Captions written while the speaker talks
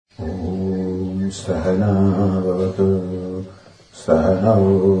ॐ सहना भवतु सहनौ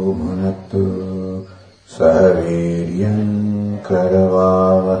भुनक्तु सह वीर्यम्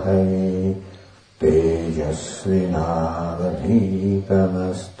करवावहै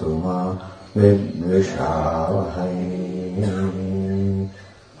तेजस्विनावधीतमस्तु मा विद्विषावहै।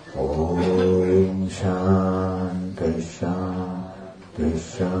 ॐ शान्तिः शान्तिः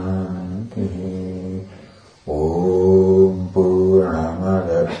शान्तिः। ॐ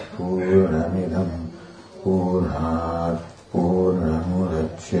पूर्णमदः पूर्णमिदम् पूर्णात्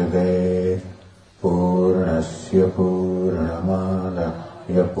पूर्णमुदच्यते पूर्णस्य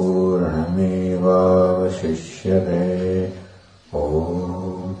पूर्णमादाय पूर्णमेवावशिष्यते। ॐ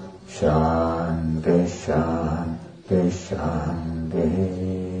शान्तिः शान्तिः शान्तिः।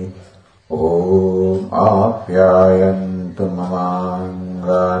 ॐ आप्यायन्तु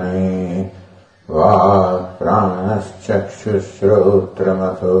ममाङ्गानि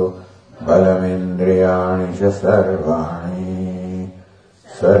वाक्प्राणश्चक्षुश्रोत्रमथो बलमिन्द्रियाणि च सर्वाणि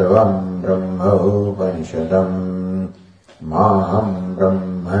सर्वम् ब्रह्मोपनिषदम् माहम्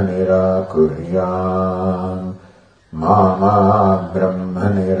ब्रह्म निराकुर्याम् मा ब्रह्म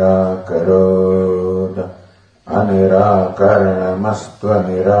निराकरोत्।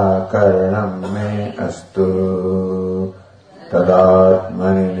 अनिराकरणमस्त्वनिराकरणम् मे अस्तु।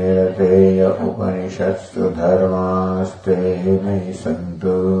 तदात्मनि निरतेय उपनिषत्सु धर्मास्ते मयि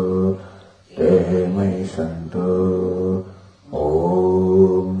सन्तु ते मयि सन्तु। ॐ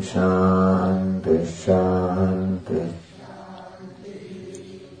शान्तिः शान्तिः।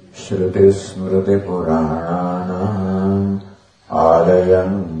 श्रुतिस्मृतिपुराणानाम्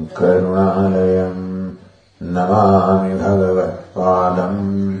आलयम् करुणालयम् नमामि भगवत्पादम्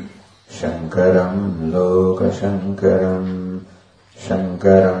शङ्करम् लोकशङ्करम्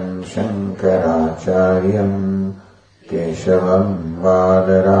शङ्करम् शङ्कराचार्यम् केशवम्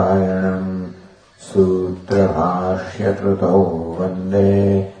बादरायणम् सूत्रभाष्यकृतौ वन्दे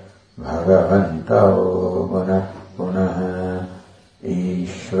भगवन्तौ पुनः पुनः।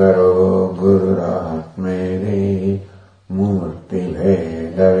 ईश्वरो गुरुरात्मेति मूर्तिभेदविभागिने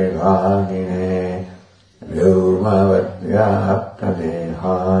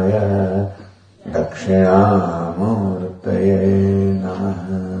व्योमवद्व्याप्तदेहाय दक्षिणामूर्तये नमः।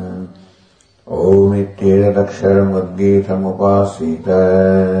 ओमित्येतदक्षरमुद्गीतमुपासीत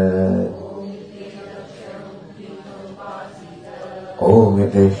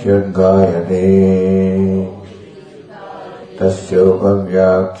ओमिति ह्युद्गायते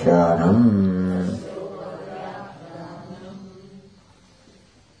तस्योपव्याख्यानम्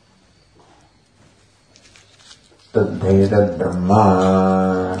तद्धेतद्ब्रह्मा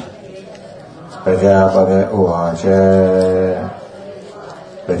प्रजापत उवाच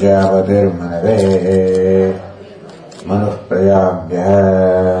प्रजापतिर्मनवे मनुः प्रजाभ्यः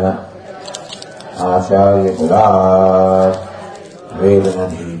आचार्यकुलात्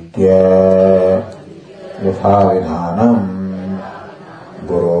वेदमधीत्य यथाविधानम्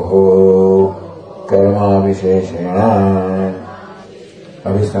गुरोः कर्माविशेषेण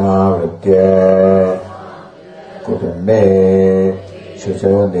अभिसमावृत्य कुटुम्बे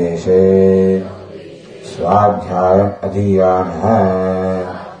शुचो देशे स्वाध्यायम् अधीयानः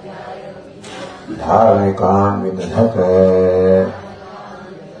धार्मिकान् विदधत्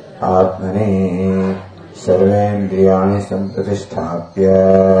आत्मनि सर्वेन्द्रियाणि सम्प्रतिष्ठाप्य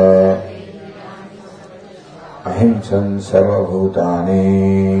अहिंसन् सर्वभूतानि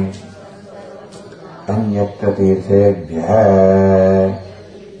अन्यत्र तीर्थेभ्यः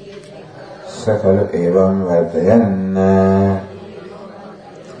सकल एवं वर्तयन्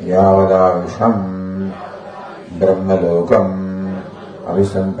यावदाविषम् ब्रह्मलोकम्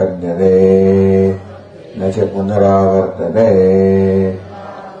अभिसम्पद्यते न च पुनरावर्तते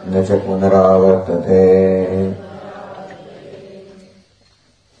न च पुनरावर्तते।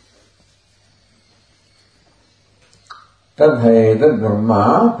 तद्धेतद्ब्रह्मा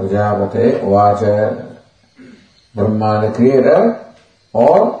प्रजापते उवाच। Brahma the creator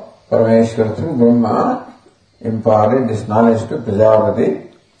or Parameshwar through Brahma imparted this knowledge to Prajapati.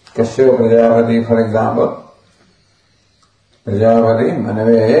 Kashyapa Prajapati, for example. Prajapati,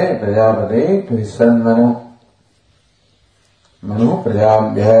 Manave Prajapati to his son Manu. Manu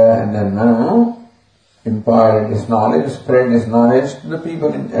Prajabhya, and then Manu imparted this knowledge, spread this knowledge to the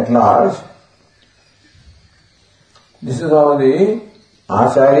people at large. This is how the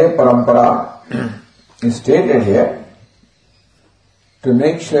Acharya Parampara is stated here, to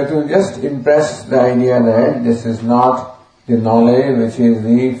make sure to just impress the idea that this is not the knowledge which is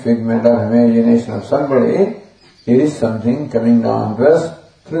the figment of imagination of somebody. It is something coming down to us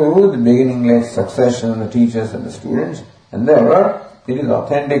through the beginningless succession of the teachers and the students, and therefore it is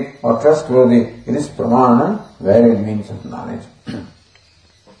authentic or trustworthy, it is pramanam, valid means of knowledge.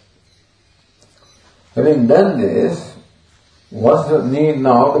 Having done this, what's the need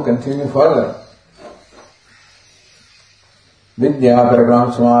now to continue further? Vidya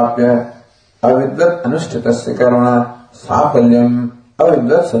paragram samapya avidvat anushtitasya karma sapalyam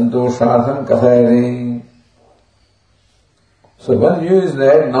avidvat santoshartham kathayati. So one view is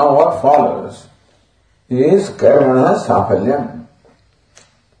that now what follows is karmana sapalyam.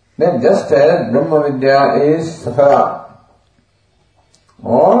 Then just as Brahma Vidya is safala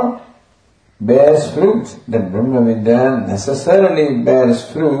or bears fruit, that Brahma Vidya necessarily bears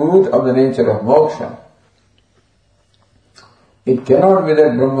fruit of the nature of moksha. It cannot be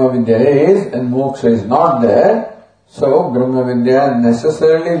that Brahma Vidya is and moksha is not there, so Brahma Vidya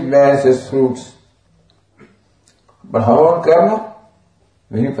necessarily bears its fruits. But how about karma?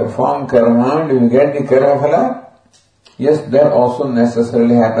 When you perform karma, do you get the karma phala? Yes, that also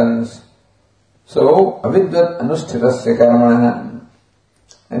necessarily happens. So, avidvat anushtitasya karma.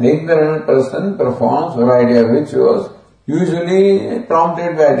 An ignorant person performs variety of rituals, usually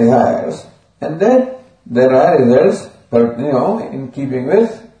prompted by desires, and then there are results, but in keeping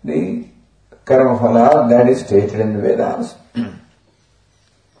with the karma phala that is stated in the Vedas.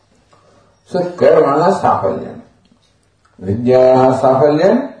 So, karma sapalyam. Vidya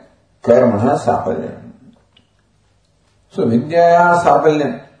sapalyam, karma sapalyam. So, vidya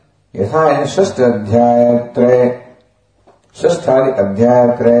sapalyam. Yatha in षष्ठादि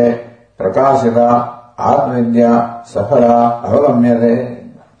अध्यायत्रये प्रकाशिता आत्मविद्या सफला अवगम्यते.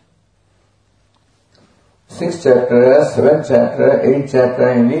 6th chapter, 7th chapter, 8th chapter,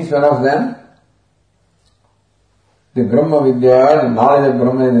 in each one of them, the Brahma Vidya, the knowledge of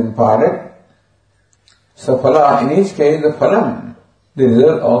Brahma is imparted. Safala, in each case the phalam, the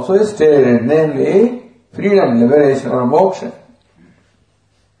result also is stated, namely freedom, liberation or moksha.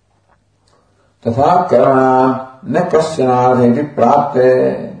 तथा कर्मणा न कश्चनादि प्राप्ते.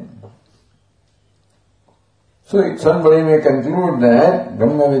 So somebody may conclude that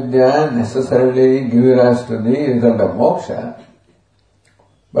Brahma Vidya necessarily gives rise to the result of moksha,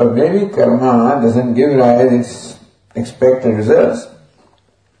 but maybe karma doesn't give rise its expected results,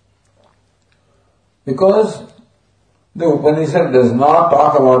 because the Upanishad does not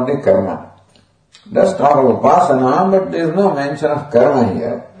talk about the karma. It does talk about upasana, but there is no mention of karma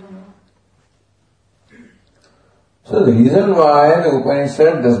here. So the reason why the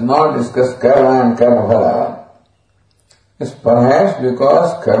Upanishad does not discuss karma and karma phala is perhaps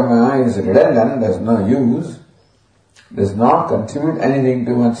because karma is redundant, has no use, does not contribute anything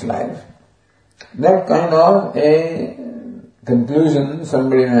to one's life. That kind of a conclusion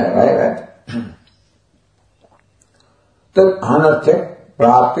somebody may arrive at. Tad anarthak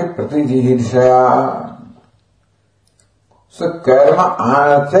prapti pratijihirshaya. So karma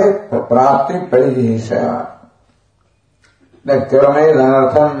anarthak prapti pratijihirshaya. That karma is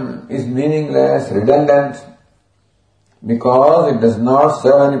anartham, is meaningless, redundant, because it does not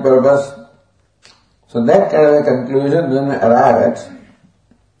serve any purpose. So that kind of a conclusion when we arrive at,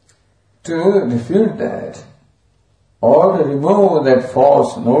 to refute that, or to remove that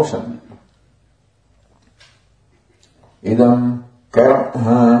false notion. Idam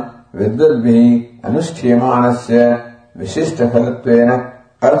karma vidyadbhi anushthyamanasya vishishta phalattvena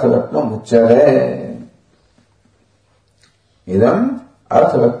arthavatvam uchyate. Idam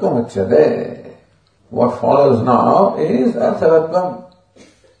arthavatvam uchyate. What follows now is arthavatvam.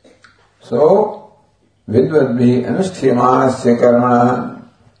 So, vidvadbhi anushthyamanasya karma.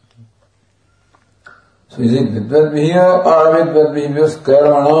 So is it vidvadbhi or avidvadbhi? Because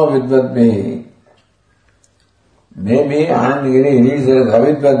karmano vidvadbhi. Maybe Anandagiri reads it as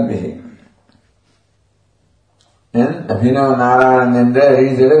avidvadbhi. And Abhinav Narayanandra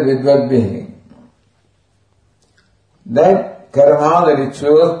reads it as vidvadbhi. That karma, the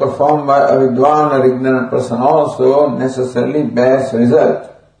rituals performed by a vidwan or ignorant person also necessarily bears result.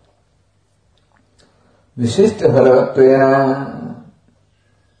 Vishishta phalavattvena.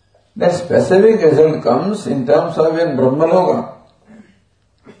 That specific result comes in terms of in Brahmaloka.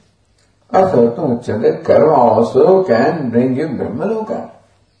 Arthavatvam uchyate, karma also can bring you Brahmaloka.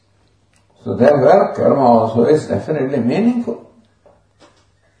 So therefore karma also is definitely meaningful.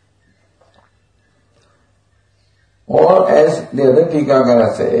 Or as the other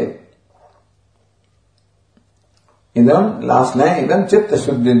Tikakara said, idam, last line, idam chitta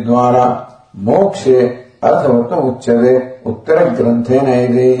shuddhi dvara mokshe arthavatvam uchyate uttara granthena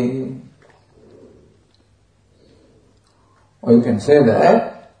ide. Or you can say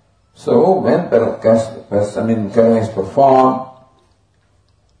that, so when karma is performed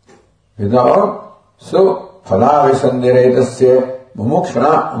without, so phalavisandhiratasya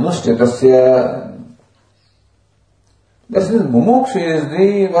mumukshana anushchitasya. This is mumuksha is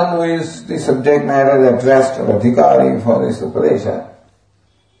the one who is the subject matter, the trust or adhikari for this upadesha.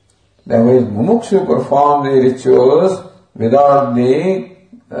 That is, mumukshu perform the rituals without the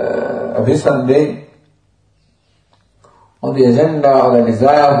abhisandhi on the agenda or the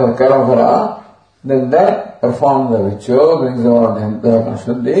desire for karmapara, then that performs the ritual, brings about the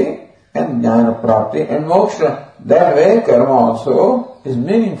shuddhi and jnana prapti and moksha. That way karma also is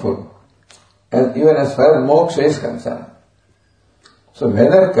meaningful, even as far as moksha is concerned. So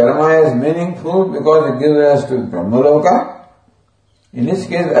whether karma is meaningful because it gives us to Brahmaloka, in this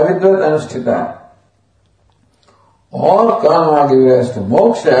case avidvat anusthita, or karma gives us to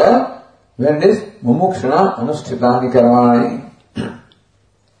moksha when it is mumukshana anusthitani karmani.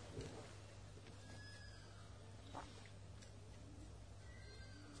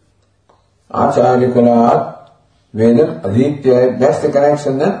 Acharya kala vedam adhitya, that's the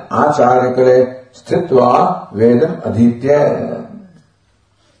connection then. Acharya kala sthitva vedam adhitya.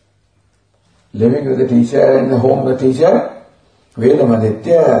 Living with the teacher in the home of the teacher, vedam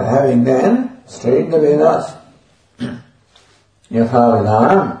adhitya, having then studied the Vedas. Yatha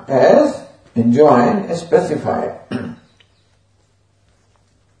vidhanam, as enjoined, as specified.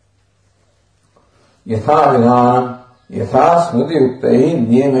 Yatha vidhanam, yatha smriti yuktahi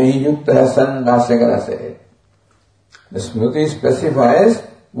niyamahi yuktaha san bhashyakara said. The smriti specifies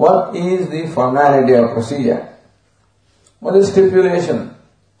what is the formality or procedure, what is stipulation.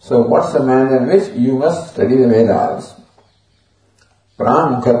 So what's the manner in which you must study the Vedas?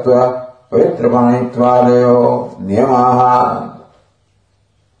 Pramukhatva pavitrapanitvayo niyamaha.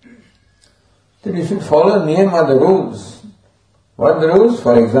 Then you should follow niyama, the rules. What are the rules?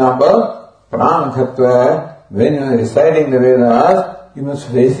 For example, pramukhatva, when you are reciting the Vedas, you must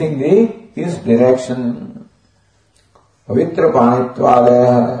facing the east direction.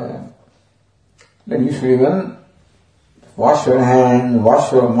 Pavitrapanitvayo. Then you should even wash your hands,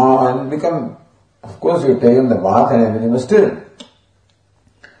 wash your mouth, and become, of course you've taken the bath and everything, but still,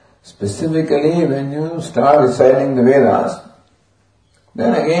 specifically when you start reciting the Vedas,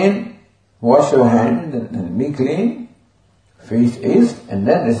 then again, wash your hands and be clean, face east, and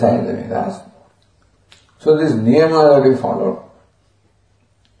then recite the Vedas. So this niyama that we follow.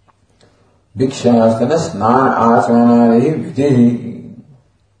 Dikshasana snana asanari vidhi.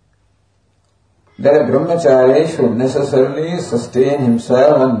 That a brahmachari should necessarily sustain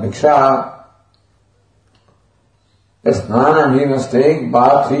himself on bhiksha. That snana, he must take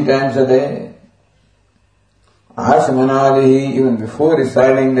bath 3 times a day. Ashamanadihi, even before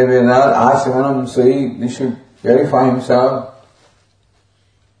reciting the Vedas, ashamanam, so he should purify himself.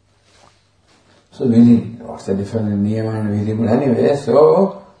 So vidhi, what's the difference in niyama and vidhi? But anyway,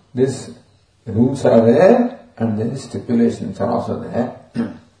 so these rules are there and then stipulations are also there.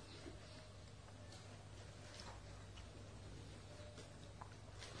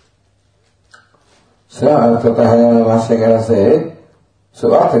 So Arthatah Vashyakara said,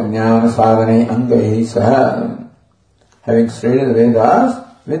 so Artha Jnana Sadhane Angahi Saha, having studied the Vedas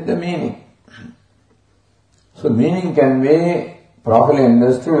with the meaning. So meaning can be properly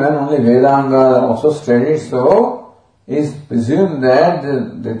understood when only Vedanga are also studied, so is presumed that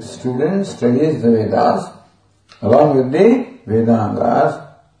the student studies the Vedas along with the Vedangas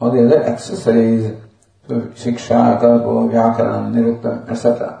or the other accessories, so Shiksha, Kalpo, Vyakaranam, Niruktam,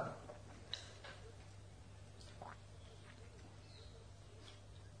 etc.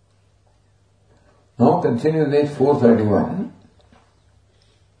 Now continue page 431.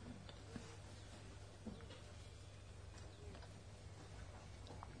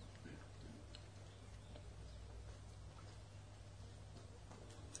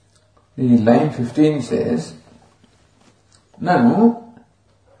 The line 15 says, Nanu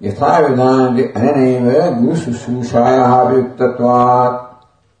yatha vedānti ananeva guru sushrūṣāyāha vyuktatvat.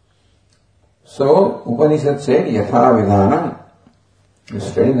 So Upanishad said, yatha vedānam, you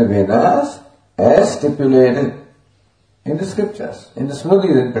study the Vedas as stipulated in the scriptures, in the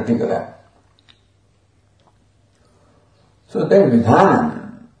Smritis in particular. So that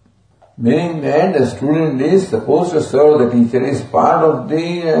vidhanam, meaning that the student is supposed to serve the teacher, is part of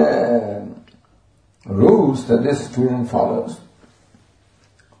the rules that this student follows.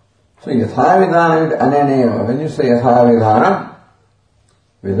 So yatha vidhanam ananeva, when you say yatha vidhanam,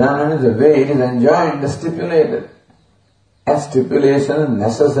 vidhanam is the way it is enjoined, the stipulated. As stipulations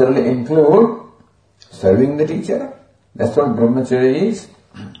necessarily include serving the teacher. That's what brahmacharya is.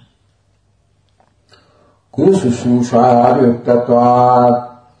 Guru sushrūṣāyā vyuktatvat.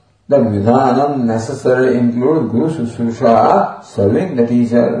 That vidhanam necessarily includes guru sushrūṣā, serving the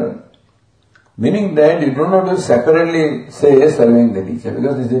teacher. Meaning that you don't have to separately say serving the teacher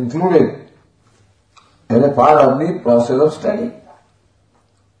because it's included as a part of the process of study.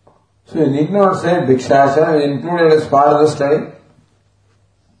 So you need not say Bhikshasana is included as part of the study.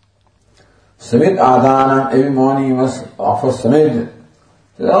 Samit Adhanam, every morning you must offer Samit.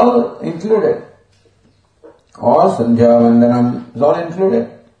 It's all included. Or Sandhya Vandanam is all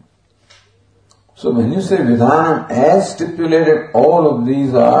included. So when you say Vidhanam, as stipulated, all of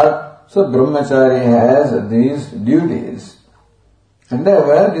these are, so Brahmachari has these duties. And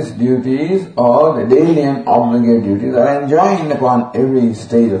therefore these duties or the daily and obligate duties are enjoined upon every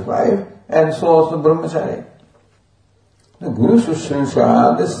stage of life, and so also Brahmachari. The Guru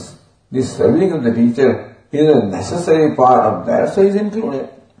Shushrusa, this serving of the teacher is a necessary part of that, so is included.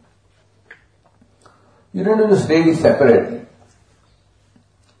 You don't have to state it separately.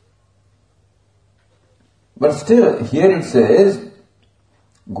 But still, here it says,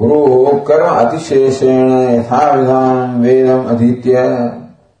 Guru karma atisheshena yathavidhanam vedam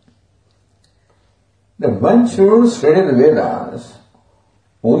aditya. The one should study the Vedas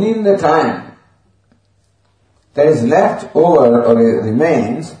only in the time that is left over or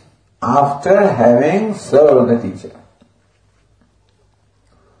remains after having served the teacher.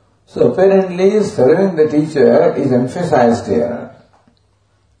 So apparently serving the teacher is emphasized here.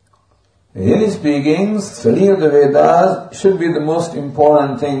 Really speaking, study of the Vedas should be the most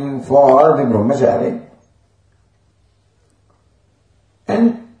important thing for the Brahmachari.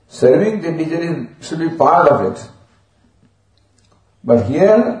 And serving the teacher should be part of it. But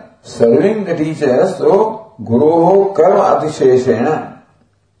here, serving the teacher, so Guruho karma atisheshena,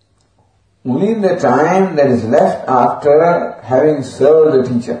 only in the time that is left after having served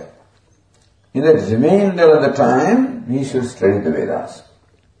the teacher. In the remainder of the time, he should study the Vedas.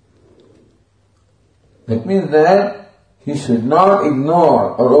 That means that he should not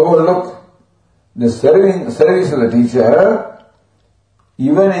ignore or overlook the service of the teacher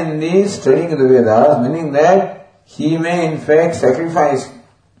even in the studying of the Vedas, meaning that he may in fact sacrifice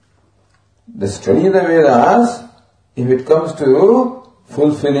the study of the Vedas if it comes to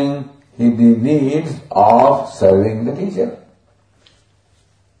fulfilling the needs of serving the teacher.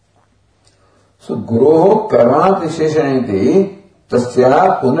 So, Guruho karma visheshaniti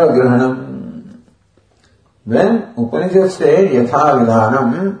tasya punargrahanam. When Upanishad said yatha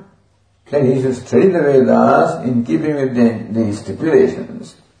vidhanam, that he should study the Vedas in keeping with the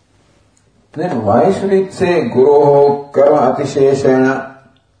stipulations, then why should it say Guruho karma atisheshana?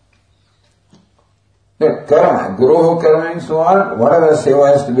 That karma, Guruho karma means what? Whatever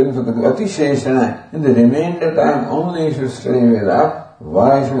seva has to be for the atisheshana, in the remainder time only he should study Veda.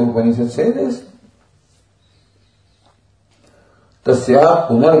 Why should Upanishad say this? Tasya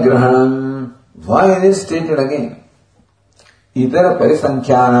punargrahanam. Why it is stated again? Either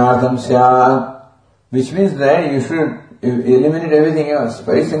parisankhyanartham syat, which means that you should eliminate everything else.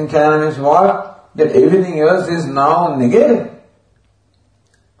 Parisankhyanam is what? That everything else is now negated.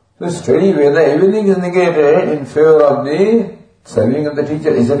 So study Veda, everything is negated in favor of the serving of the teacher.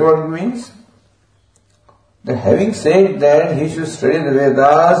 Is that what it means? That having said that he should study the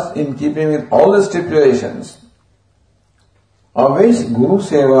Vedas in keeping with all the stipulations, of which Guru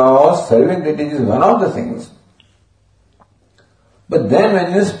Seva or serving the teacher is one of the things. But then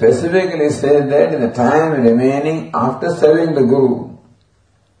when you specifically say that in the time remaining after serving the Guru,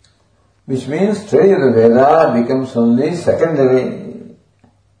 which means study of the Veda becomes only secondary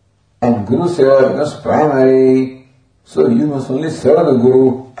and Guru Seva becomes primary, so you must only serve the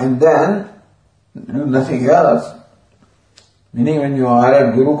Guru and then do nothing else. Meaning when you are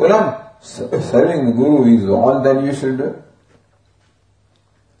at Gurukulam, serving the Guru is all that you should do.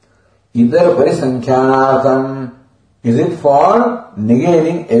 Either parisankhyanartham, is it for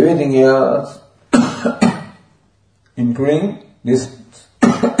negating everything else, including this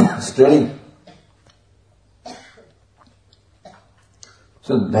study?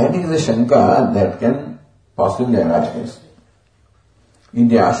 So that is the shanka that can possibly arise.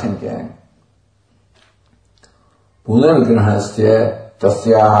 Iti ashankya. Punargrahanasya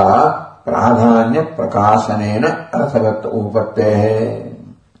tasyaha pradhanya prakashanena arthagat upattehe.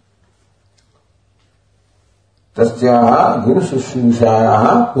 Tasyaha Guru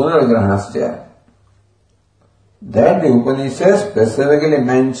Sushrushayaha Punargrahanasya. That the Upanishad specifically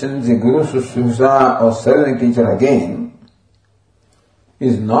mentions the Guru Sushrusha or serving teacher again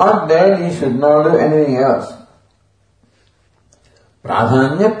is not that he should not do anything else.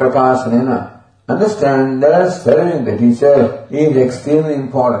 Pradhanya Prakashanena. Understand that serving the teacher is extremely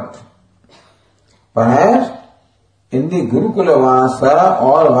important. Perhaps in the Gurukula Vasa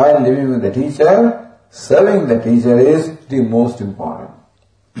or while living with the teacher, serving the teacher is the most important.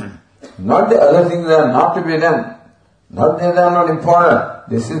 Not the other things that are not to be done. Not that they are not important.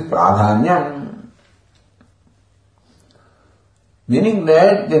 This is pradhanyam. Meaning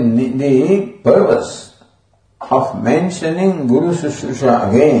that the purpose of mentioning Guru Shushrusa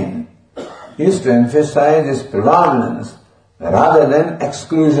again is to emphasize its predominance rather than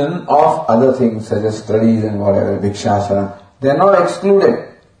exclusion of other things such as studies and whatever, Bhikshasana. They are not excluded.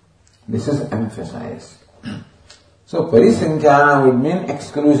 This is emphasized. So Parisankhya would mean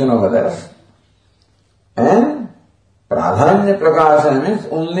exclusion of others. And Pradhanya Prakashana means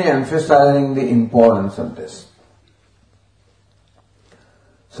only emphasizing the importance of this.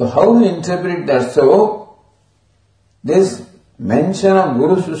 So how do you interpret that? So, this mention of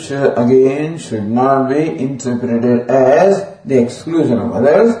Guru Shushrusa again should not be interpreted as the exclusion of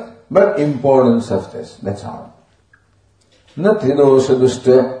others, but importance of this. That's all. Na tridosha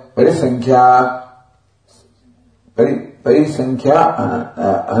dushta parisankhya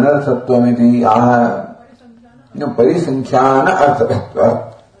anarthattvamiti aha. No, parisankhyana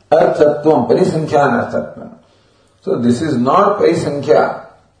arthatva. Arthatvam, parisankhyan arthatvam. So this is not parisankhya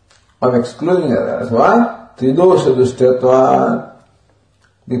of excluding others. Why? Tridosha dushtatva.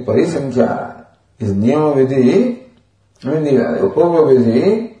 The parisankhya is niyama-vidhi, the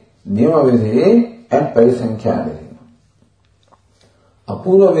upurva-vidhi, niyama-vidhi and parisankhya-vidhi.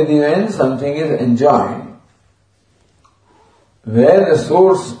 Apurva-vidhi when something is enjoined, where the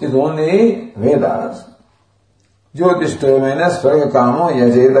source is only Vedas. Jyotishtomena Swarga Kamo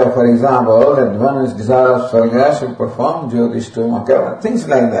Yajeta, for example, that one is desire of Swarga should perform Jyotishtoma Karma. Things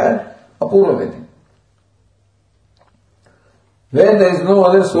like that, Apurva Vidhi. Where there is no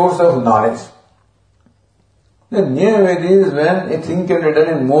other source of knowledge. The Niyama-vidhi is when a thing can be done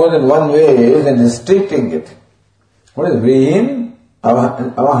in more than one way and restricting it. What is Vrihin?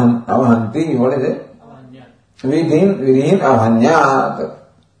 Avahanti, what is it? Vidhin Avhanyat.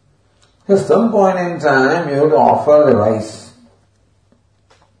 At some point in time, you have to offer the rice.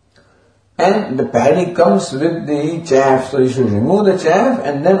 And the paddy comes with the chaff, so you should remove the chaff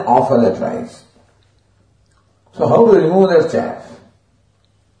and then offer that rice. So how to remove that chaff?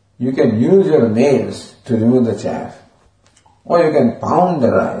 You can use your nails to remove the chaff. Or you can pound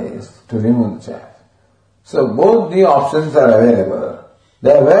the rice to remove the chaff. So both the options are available.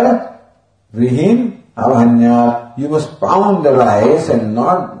 There were Vrihin, Avhanya, you must pound the rice and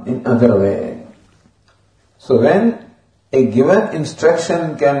not in other way. So when a given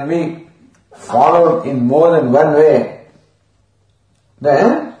instruction can be followed in more than one way,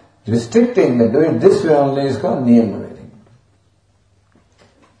 then restricting that do it this way only is called Niyama-vidhi.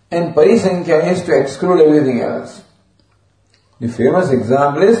 And Parisankhya is to exclude everything else. The famous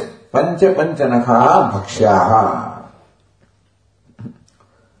example is Pancha Panchanakha Bhakshyaha.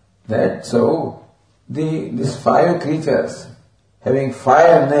 That so, these 5 creatures having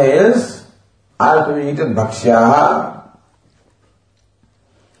 5 nails are to be eaten bhakshyaha.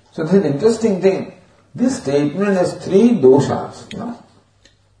 So this is an interesting thing. This statement has 3 doshas.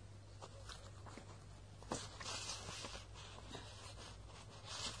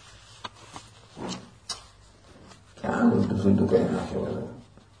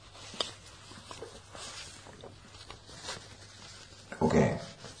 Okay.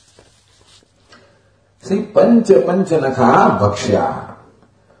 See, Pancha Panchanakha Bhakshya.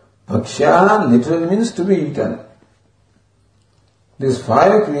 Bhakshya literally means to be eaten. These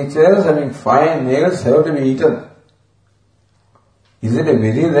 5 creatures having 5 nails have to be eaten. Is it a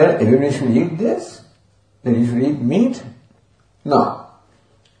vidhi that everybody should eat this? That you should eat meat? No.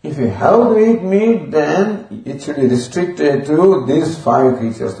 If you have to eat meat, then it should be restricted to these 5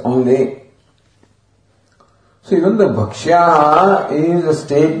 creatures only. So even the Bhakshya is a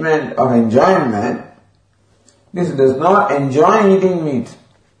statement of enjoyment. This does not enjoy eating meat.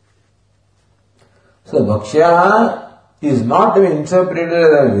 So Bhakshya is not to be interpreted as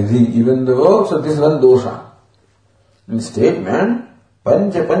a vidhi, even though, so this is one dosha. In the statement,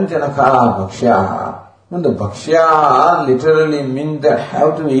 Pancha Panchanakha Bhakshya, when the Bhakshya literally means that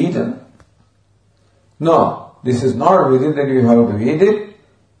have to be eaten. No, this is not a vidhi that you have to eat it.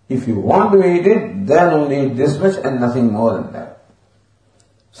 If you want to eat it, then only eat this much and nothing more than that.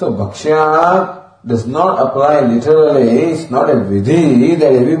 So Bhakshya does not apply literally. It's not a vidhi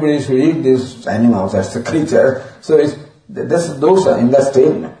that everybody should eat these animals as a creature. So that's a dosha in that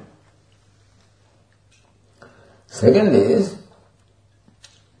statement. Second is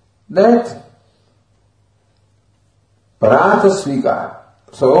that paratha svikar.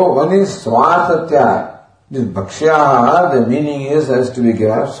 So one is swartha tyag. This bhakshya, the meaning is has to be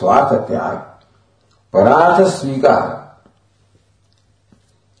given swartha tyag. Paratha svikar.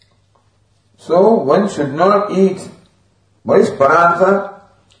 So one should not eat. What is paratha?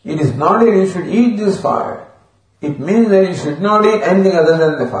 It is not that you should eat this fire. It means that you should not eat anything other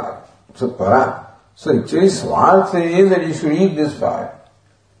than the fire. So actually Swartha is that you should eat this fire.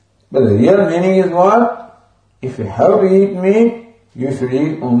 But the real meaning is what? If you have to eat meat, you should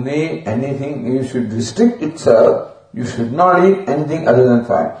eat only anything, you should restrict itself. You should not eat anything other than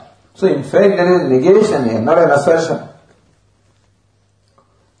fire. So in fact there is negation here, not an assertion.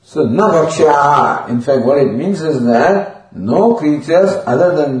 So na bhaksha, in fact what it means is that no creatures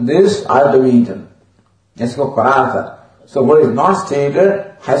other than this are to be eaten. That's called parartha. So what is not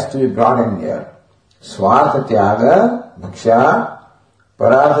stated has to be brought in here. Swartha tyaga, bhaksha,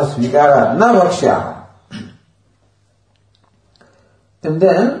 parartha svikara, na bhaksha. And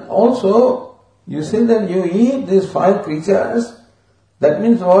then also, you say that you eat these 5 creatures, that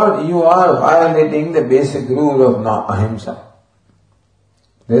means what? You are violating the basic rule of ahimsa.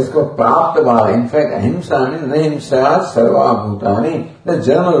 This is called praptabhava. In fact, ahimsa means nahimsa sarva bhutani. The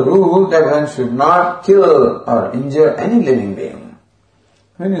general rule that one should not kill or injure any living being.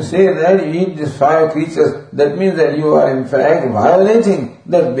 When you say that you eat these 5 creatures, that means that you are in fact violating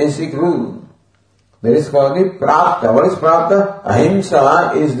that basic rule. That is called the prapta. What is prapta?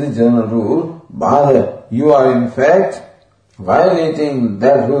 Ahimsa is the general rule. Bhava, you are in fact violating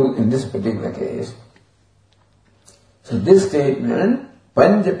that rule in this particular case. So this statement,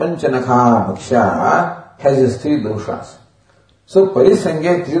 panchanakha bhaksha, has its 3 doshas. So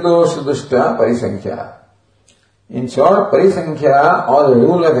parisankhya, 3 dosha dushta parisankhya. In short, parisankhya or the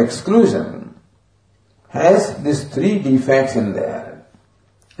rule of exclusion has these 3 defects in there.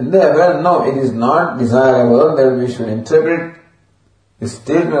 And therefore, no, it is not desirable that we should interpret the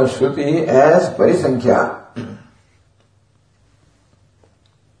statement of Shruti as parisankhya.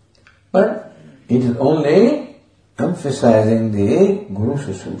 But it is only emphasizing the Guru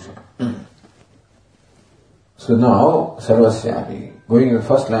Shushusha. So now, Sarvasyapi, going to the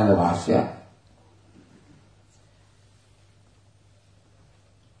first line of Bhashya.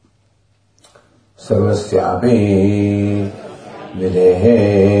 Sarvasyapi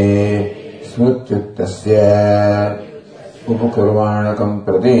videhe smrutyuktasya upakurvanakam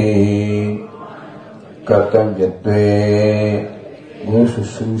prati kartavyatve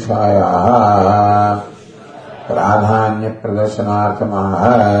gurushushrushaya pradhanya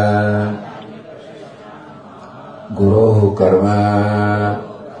pradarsanarthamah gurohu karma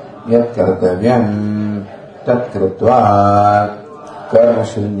yat kartavyam tat krutva karma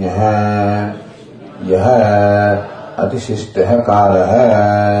shunyah yah अतिशिष्टः कालः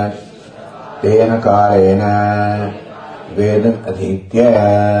तेन कालेन वेदम् अधीत्य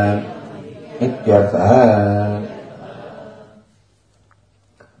इत्यर्थः.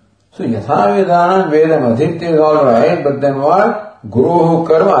 So yathavedana vedam adhitya is all right, but then what? Guruhu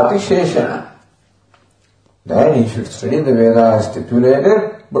karma atisheshana. Then he should study the Veda as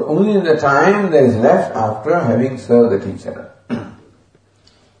stipulated, but only in the time that is left after having served the teacher.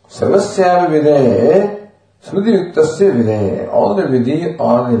 Sarvasya videhe Sruti yuktasya videhe. All the vidhi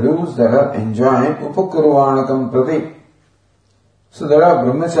are the rules that are enjoined upakurvanakam prati. So there are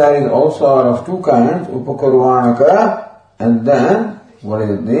brahmacharis also are of 2 kinds, upakurvanaka and then what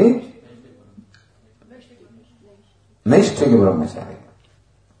is the Naishthika brahmachari.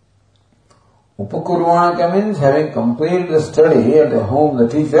 Upakurvanaka means having completed the study at the home of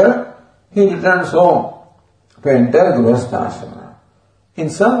the teacher, he returns home to enter Grihastha ashrama. In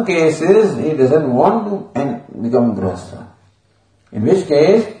some cases, he doesn't want to become Grihastha. In which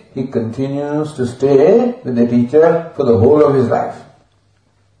case, he continues to stay with the teacher for the whole of his life.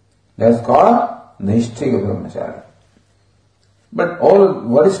 That's called Naishthika brahmachari. But all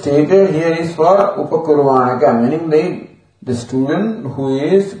what is stated here is for Upakurvanaka, meaning the student who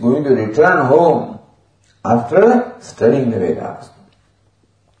is going to return home after studying the Vedas.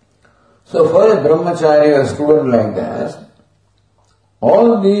 So for a brahmachari or a student like that,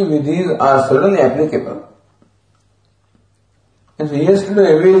 all the vidhis are certainly applicable. And so he has to do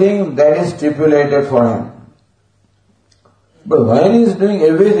everything that is stipulated for him. But while he is doing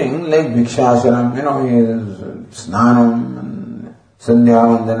everything like Bhikshashanam, he is Snanam, and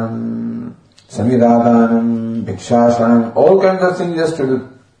Sandhyavandanam, Samidatanam, Bhikshashanam, all kinds of things he has to do.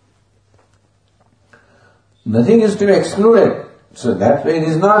 Nothing is to be excluded. So that way it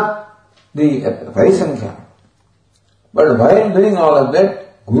is not the Parisankhya. But while doing all of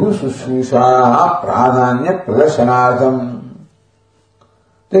that, Guru Sushrusha Pradhanya Pradarsanartham.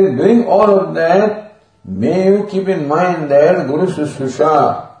 Then doing all of that, may you keep in mind that Guru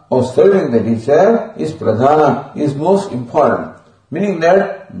Sushrusha or serving the teacher is Pradhana, is most important. Meaning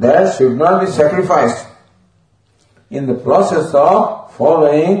that should not be sacrificed in the process of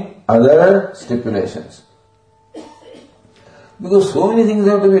following other stipulations. Because so many things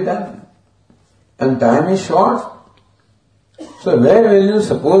have to be done. And time is short. So where will you,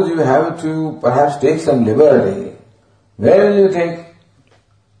 suppose you have to perhaps take some liberty, where will you take?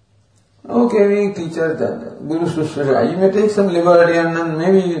 Okay, we teacher, Guru Sushrusha, you may take some liberty and then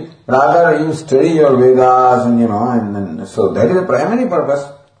maybe rather you study your Vedas and so that is the primary purpose.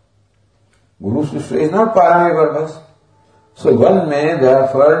 Guru Sushrusha is not primary purpose. So one may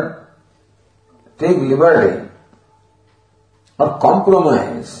therefore take liberty or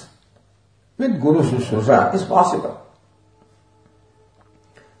compromise with Guru Sushrusha is possible.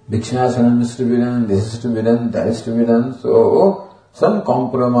 Bhikshasanam is to be done, this is to be done, that is to be done. So some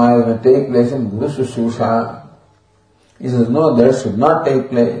compromise may take place in Guru Sushrusha. He says, no, that should not take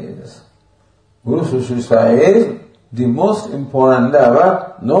place. Guru Sushrusha is the most important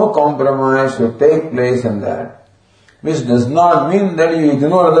level. No compromise should take place in that. Which does not mean that you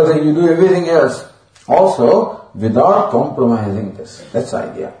ignore other things, you do everything else. Also, without compromising this. That's the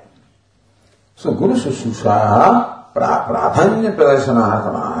idea. So Guru Sushrusha Pradhanya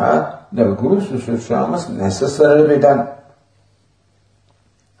Pradarshanaratamaha, the Guru Sushrusha must necessarily be done.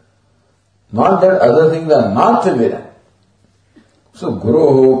 Not that other things are not to be done. So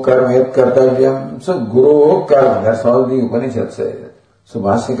Guru Karma Yat Kartavyam. So Guru Karma, that's all the Upanishad says. So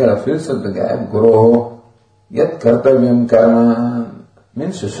Bhashyakara fills up the gap. Guru Yat Kartavyam Karma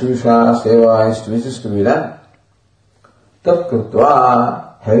means Sushrusha, Seva, which is to be done. Tat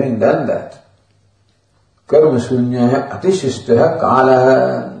Krutva, having done that, Karma Shunya Atishishta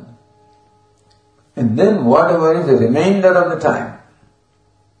Kala. And then whatever is the remainder of the time.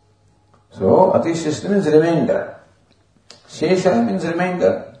 So Atishishta means remainder. Shesha means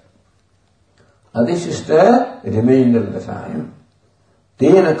remainder. Atishishta, remainder of the time.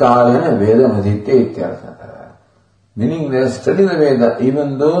 Tena Kalena Vedam Adhite Ityartha. Meaning they are studying the Veda,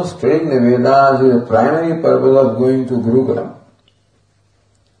 even though studying the Vedas is the primary purpose of going to Gurukulam.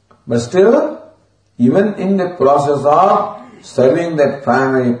 But still, even in the process of serving that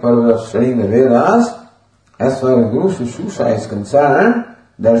primary purpose of studying the Vedas, as far as Guru Sushrusha is concerned,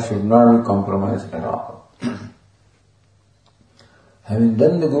 that should not be compromised at all. Having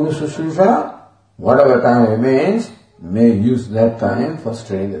done the Guru Sushrusha, whatever time remains, may use that time for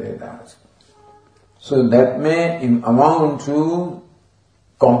studying the Vedas. So that may amount to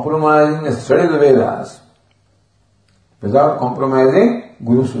compromising the study of the Vedas without compromising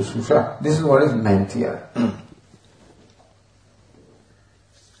Guru Sushrusha. This is what is meant here.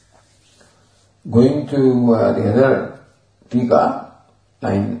 Going to the other Tika,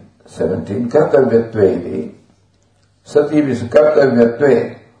 line 17, Kartavyatve, Sati is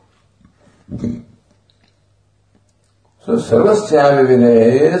Kartavyatve. So Sarvasya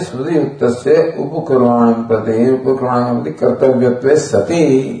Vivide Sudhiyuktasya Upakarvanam Prate Upakarvanam Kartavyatve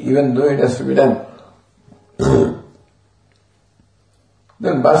Sati, even though it has to be done.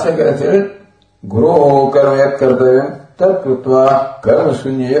 Then Bhashyakara said, Guru Karma Yat Kartavyam Tat Krutva Karma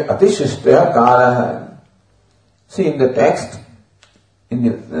Shunya Atishishta Kala. See in the text, in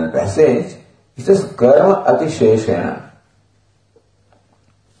the passage, it says Karma Atisheshana.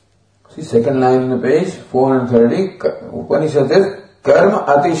 See second line in the page, 430, Upanishad says Karma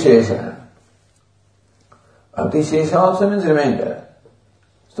Atisheshana. Atishesha also means remainder.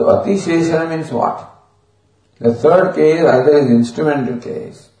 So Atisheshana means what? The third case either is instrumental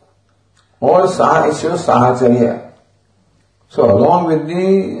case or it shows Sahacharya. So along with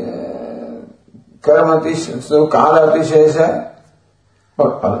the Karma Atisheshana, so Kala Atishesha,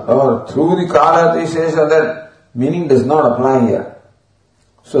 or through the Kala Atishesha, that meaning does not apply here.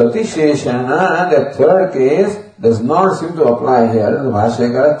 So Atisheshana, the third case, does not seem to apply here. The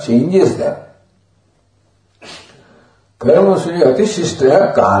Bhashyakara changes that. Karma Shunya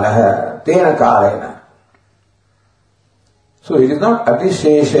Atishishta Kala, Tena Kalena. So it is not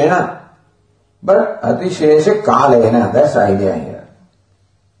Atisheshana, but Atishesha Kalena. That's the idea here.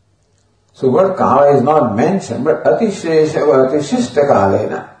 So word Kala is not mentioned, but Atishesha or Atishishta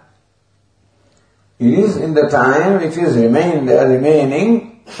Kalena. It is in the time which is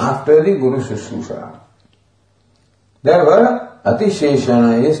remaining after the Guru Sushrusha. Therefore,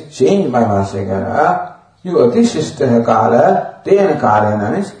 Atisheshana is changed by Bhashyakara. You Atishishta Kala, Tena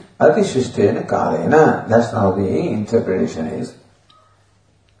Kalena means Atishistena Kalena. That's how the interpretation is.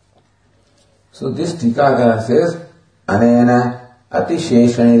 So this Tikakara says, Anena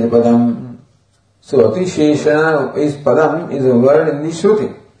Atisheshana is Padam. So Atisheshana is Padam is a word in the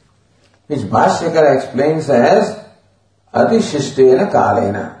Shruti, which Bhashyakara explains as Atishistena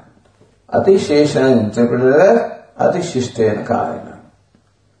Kalena. Atisheshana is interpreted as Atishistena Kalena.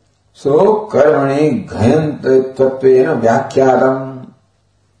 So Karmani Ghayant Tattvena Vyakhyatam.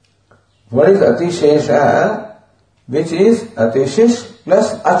 What is Atishesha? which is Atishish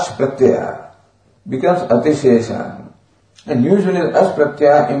plus Ach Pratyaya, becomes Atishesha. And usually Ach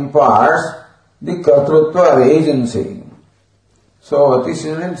Pratyaya imparts the Kartrutva or agency. So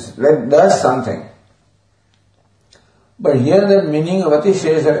Atishish means that does something. But here the meaning of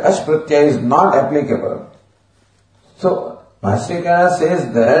Atishesha, Ach Pratyaya is not applicable. So Bhashyakara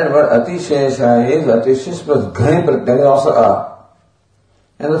says that what Atishesha is Atishish plus Ghani Pratyaya is also A.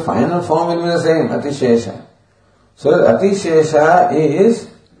 And the final form will be the same, Atishesha. So Atishesha is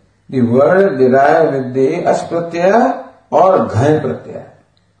the word derived with the Ach Pratyaya or Ghani Pratyaya.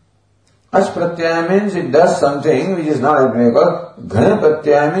 Ach Pratyaya means it does something which is not applicable. Ghani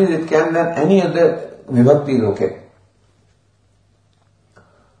Pratyaya means it can learn any other vibhakti is okay.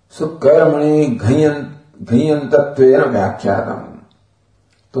 So Karmani Ghayantatvena Vyakyatam.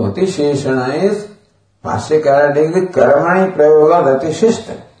 So Atisheshana is Bhashyakara takes the Karmani Prayoga of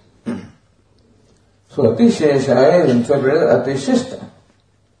Atishishta. So Atishesha is interpreted Atishishta.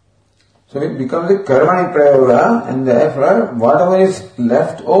 So it becomes a Karmani Prayoga, and therefore whatever is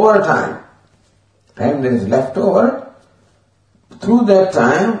left over time that is left over, through that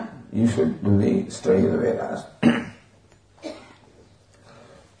time you should do the study of the Vedas.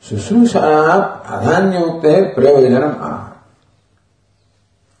 Shushrusha Adhanyukte Prayojanam Aha.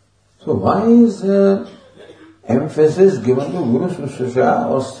 So why is emphasis given to Guru Shushrusha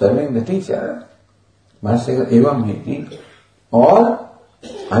or serving the teacher? Bhashyakara evam hiti. Or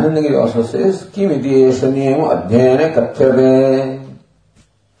Anandagiri also says, Kimiti eshaniyam adhyayana kathyate.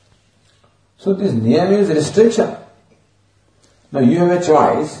 So this niyam is restriction. Now you have a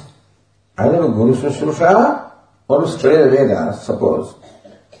choice, either to Guru Shushrusha or to study the Vedas, suppose.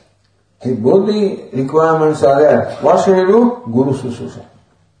 If both the requirements are there, what should you do? Guru Shushrusha.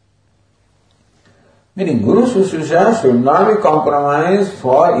 Meaning Guru Shushrusha should not be compromised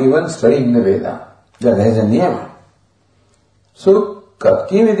for even studying the Veda. There is a niyama. So,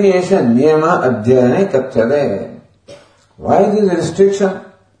 Kimidiyesha niyama adhyayane kathyate. Why is this restriction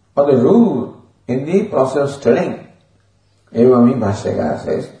or the rule in the process of studying? Evami Bhashyakara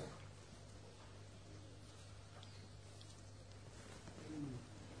says,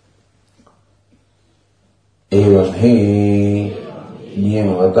 Evam hi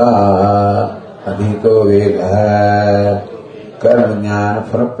niyamavata adhito vedha कर्म ज्ञान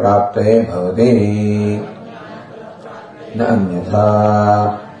फल प्राप्त भवते न अन्यथा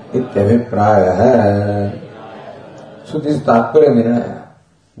इत्यभिप्रायः. So this is Tatparya Nirnaya.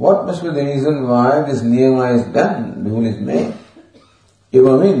 What must be the reason why this niyama is done, the rule is made?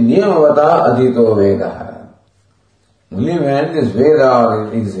 Evami niyamavata adhito veda. Only when this Veda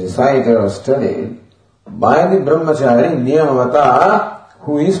is recited or studied by the brahmachari niyamavata,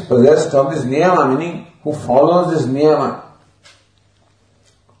 who is possessed of this niyama, meaning who follows this niyama,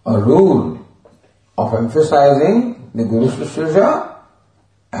 a rule of emphasizing the Guru Shushrusha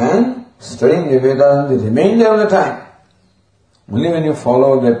and studying the Vedas the remainder of the time. Only when you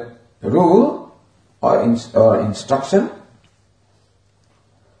follow that rule or instruction,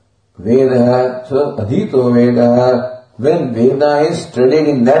 Veda, so Adhito Veda, when Veda is studied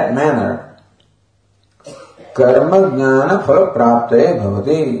in that manner, Karma Jnana Phala Praptaye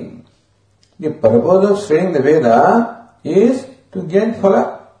Bhavati. The purpose of studying the Veda is to gain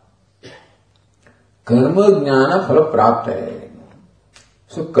phala. Karma Jnana Phala Praptaye.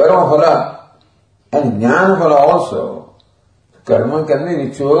 So Karma Phala and Jnana Phala also. Karma can be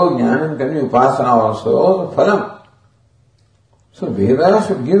ritual, Jnana can be upasana also, phalam. So Veda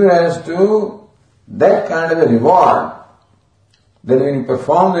should give rise to that kind of a reward. That when you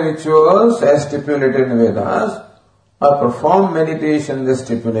perform the rituals as stipulated in the Vedas, or perform meditation as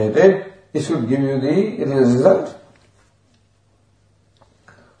stipulated, it should give you the result.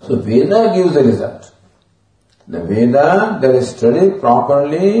 So Veda gives the result. The Veda that is studied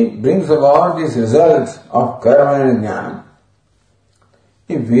properly brings about these results of karma and jnana.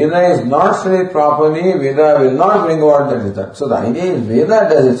 If Veda is not studied properly, Veda will not bring about the result. So the idea is Veda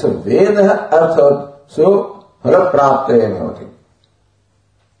does it. So Veda arthat, so phala praptaya bhavati.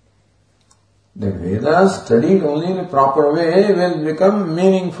 The Veda studied only in a proper way will become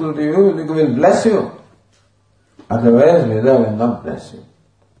meaningful to you, will bless you. Otherwise Veda will not bless you.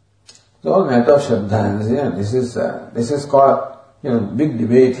 So all matter of Shraddha, this is called, big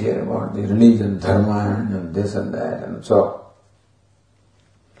debate here about the religion, dharma, and this and that, and so.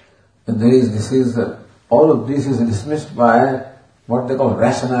 And all of this is dismissed by what they call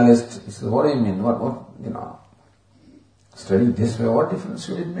rationalists. He says, what do you mean? Studying this way, what difference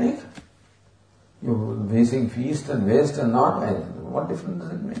should it make? You're wasting feast and waste and not, what difference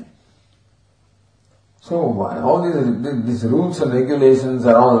does it make? So all these rules and regulations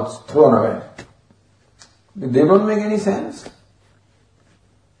are all thrown away. They don't make any sense.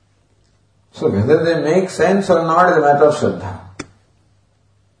 So whether they make sense or not is a matter of Shraddha.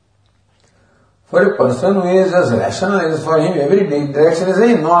 For a person who is just rational, for him every direction is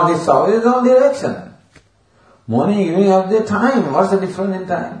same. North is south is all direction. Morning, evening have their time. What's the difference in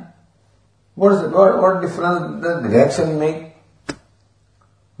time? What difference does the direction make?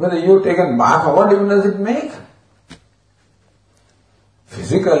 Whether you take a bath, what difference does it make?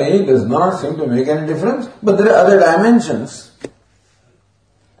 Physically, it does not seem to make any difference, but there are other dimensions.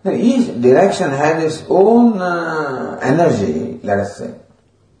 Each direction has its own energy, let us say.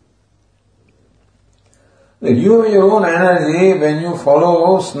 You have your own energy when you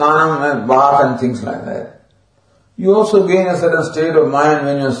follow snanam and bath and things like that. You also gain a certain state of mind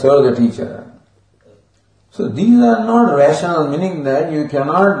when you serve the teacher. So these are not rational, meaning that you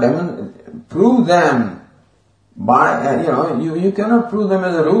cannot prove them by, you cannot prove them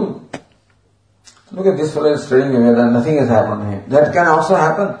as a rule. Look at this fellow is studying Veda, nothing has happened to him. That can also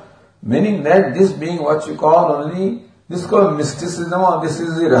happen. Meaning that this being what you call only, this is called mysticism or this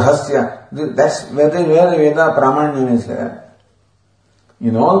is the rahasya. That's where the Veda Pramanyam is there.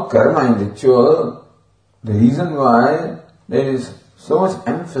 In all karma and ritual, the reason why there is so much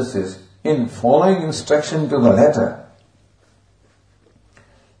emphasis in following instruction to the letter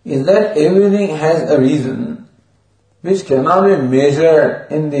is that everything has a reason which cannot be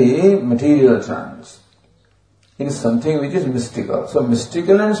measured in the material terms. It is something which is mystical. So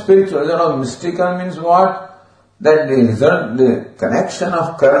mystical and spiritual, mystical means what? That the result, the connection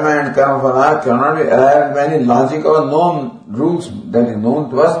of karma and karma phala cannot be arrived by any logic or known rules that is known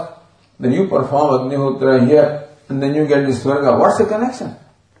to us. Then you perform Agnihotra here and then you get this Swarga. What's the connection?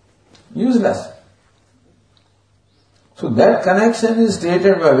 Useless. So that connection is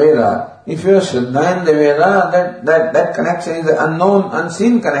stated by Veda. If you are Shraddha in the Veda, that connection is the unknown,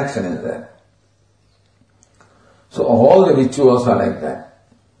 unseen connection is there. So all the rituals are like that.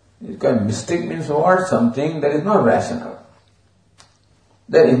 Mystic means what? Something that is not rational.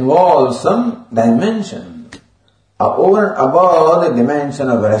 That involves some dimension over and above the dimension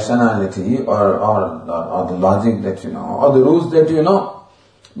of rationality or the logic that you know, or the rules that you know.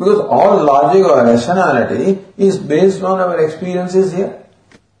 Because all logic or rationality is based on our experiences here.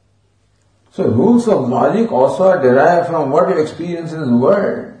 So rules of logic also are derived from what you experience in the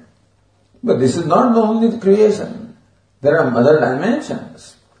world. But this is not only the creation. There are other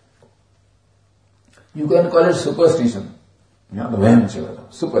dimensions. You can call it superstition. The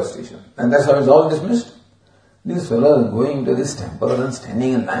Vayamchiva, superstition. And that's how it's all dismissed. These fellows going to this temple and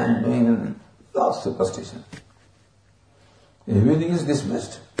standing in line and doing all superstition. Everything is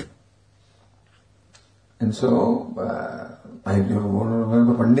dismissed. And so, I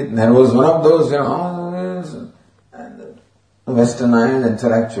remember Pandit Nehru was one of those, westernized,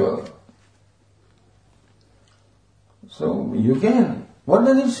 intellectual. So, you can. What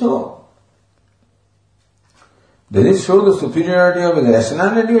does it show? Does it show the superiority of his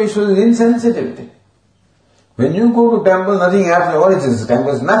rationality or it shows his insensitivity? When you go to temple, nothing happens. What is this?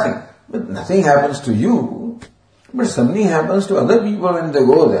 Temple is nothing. But nothing happens to you. But something happens to other people when they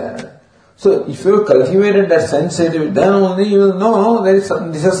go there. So if you have cultivated that sensitivity, then only you will know this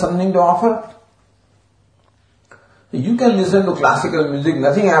has something to offer. You can listen to classical music,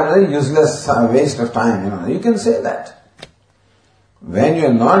 nothing happens, useless waste of time. You can say that. When you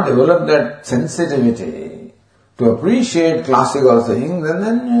have not developed that sensitivity to appreciate classical things,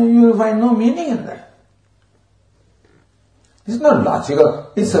 then you will find no meaning in that. It's not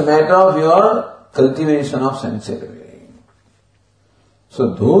logical. It's a matter of your cultivation of sensitivity.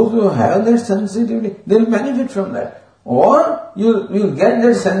 So those who have that sensitivity, they will benefit from that. Or you will get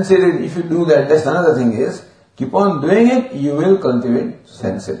that sensitivity if you do that. That's another thing is, keep on doing it, you will cultivate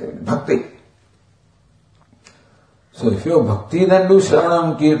sensitivity. Bhakti. So if you have bhakti, then do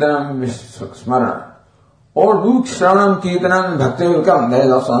Shravanam, Kirtanam, Smarana. Or do Shravanam, Kirtanam, Bhakti will come. That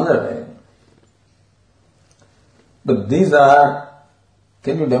is also another way. But these are,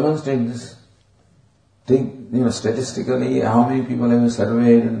 can you demonstrate this? Think, statistically, how many people have been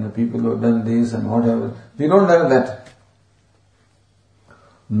surveyed and the people who have done this and whatever. We don't have that.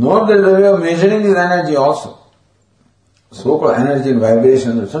 Nor there is a way of measuring this energy also. So-called energy and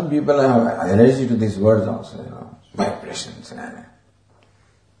vibration. Some people have allergy to these words also, vibrations.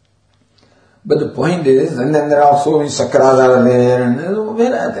 But the point is, and then there are so many chakras are there, and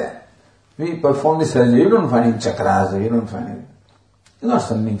where are they? We perform the surgery, you don't find any chakras, you don't find any. It's not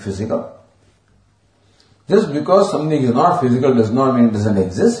something physical. Just because something is not physical does not mean it doesn't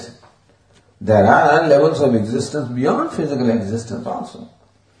exist. There are levels of existence beyond physical existence also.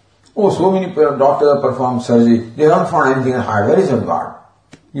 So many doctors have performed surgery, they haven't found anything in the heart. Where is your God?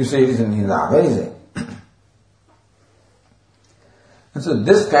 You say it is in the heart. Where is it? And so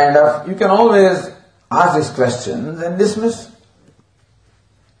this kind of, you can always ask these questions and dismiss.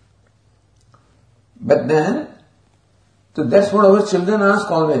 But then, so that's what our children ask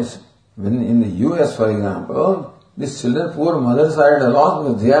always. When in the US, for example, these children, poor mothers are at a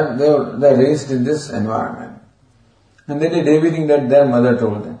loss because they are raised in this environment. And they did everything that their mother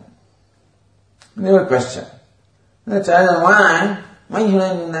told them. And they were questioned. And the child said, why? Why should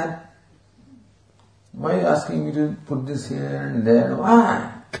I do that? Why are you asking me to put this here and there?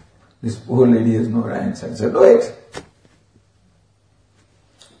 Why? This poor lady has no rights. I said, do it.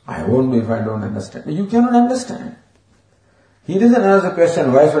 I won't do if I don't understand. You cannot understand. He doesn't ask the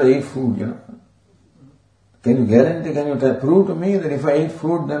question, why should I eat food, Can you guarantee, can you prove to me that if I eat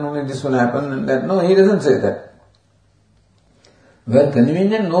food, then only this will happen and that? No, he doesn't say that. Where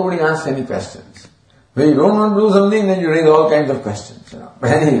convenient, nobody asks any questions. When you don't want to do something, then you raise all kinds of questions,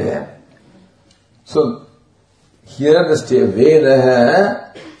 But anyway, so here the state,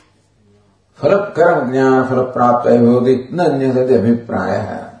 Veda phala karam jnana phala prapta bhavati nanyasati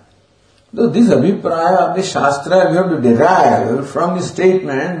abhipraya. So this abhipraya of the Shastra we have to derive from the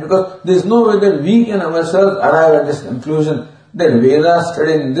statement, because there is no way that we can ourselves arrive at this conclusion that Veda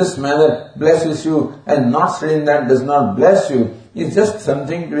studied in this manner blesses you and not studying that does not bless you. It's just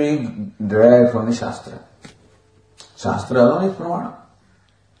something to be derived from the Shastra. Shastra alone is pramana.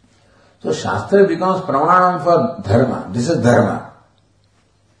 So Shastra becomes pramanam for dharma. This is dharma.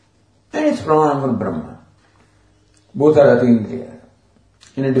 And it's pramanam for Brahma. Both are atindriya.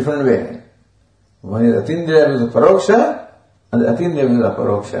 In a different way. One is atindriya with paroksha, and atindriya with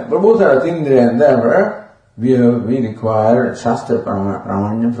aparoksha. But both are atindriya, and therefore we require Shastra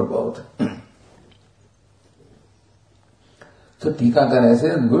pramanyam for both. So Tikakara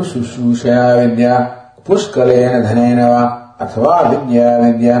says, Guru Shushushaya Vidya Pushkalena Dhanena Athva Vidya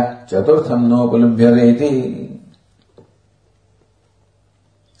Vidya Chaturtham Nopalubhyareti.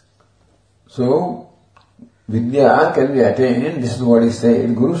 So Vidya can be attained, this is what he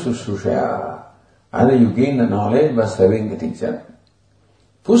said, Guru Shushushaya. Either you gain the knowledge by serving the teacher.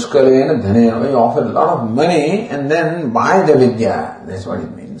 Pushkalena Dhanena, you offer a lot of money and then buy the Vidya. That's what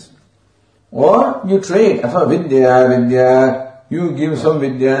it means. Or you trade, Athva Vidya, you give some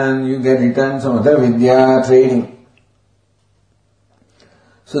Vidya and you get return some other Vidya, trading.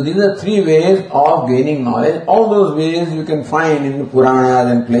 So these are three ways of gaining knowledge. All those ways you can find in the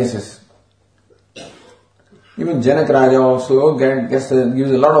Puranas and places. Even Janak Raja also gives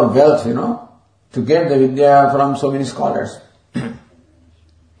a lot of wealth, to get the Vidya from so many scholars.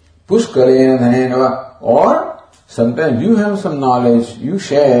 Pushkalena Dhanena, or sometimes you have some knowledge, you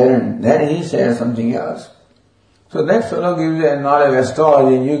share, and then he shares something else. So that fellow gives you a knowledge of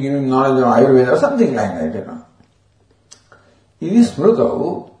astrology and you give him knowledge of Ayurveda or something like that, Iti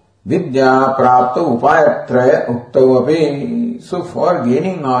smrutau vidya prapta upayatraya uktau api. So for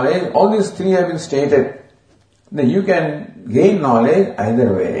gaining knowledge, all these three have been stated. That you can gain knowledge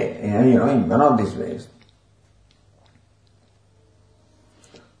either way, in one of these ways.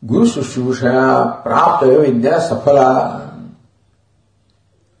 Guru Shushusha prapta vidya safala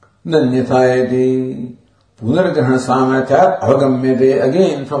nanyatayati punargrahana samathyat avagamyate.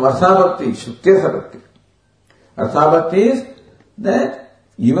 Again from Arthabhakti, Shruti Sabhakti. Arthabhakti is that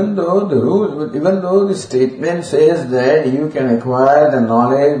even though the statement says that you can acquire the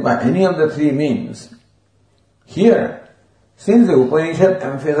knowledge by any of the three means, here, since the Upanishad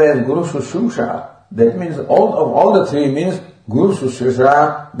emphasizes Guru Shushusha, that means all the three means Guru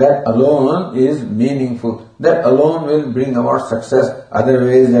Shushusha, that alone is meaningful. That alone will bring about success. Other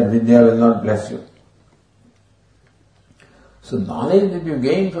ways that Vidya will not bless you. So knowledge that you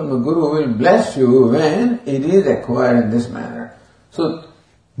gain from the Guru will bless you when it is acquired in this manner. So,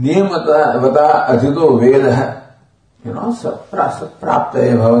 Niyamata Vata Adhito Veda,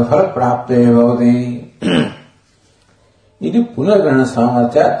 Sapraptaye Bhavati, Praptaye Bhavati. Iti Punargrahana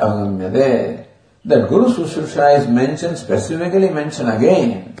Samathyat Avagamyate. That Guru Shushusha is mentioned, specifically mentioned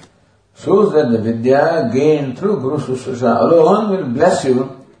again, shows that the Vidya gained through Guru Shushusha alone will bless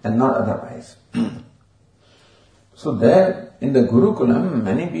you and not otherwise. So there, in the Gurukulam,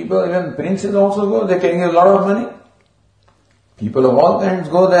 many people, even princes also go, they can give a lot of money. People of all kinds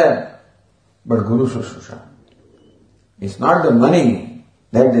go there. But Guru Shushusha, it's not the money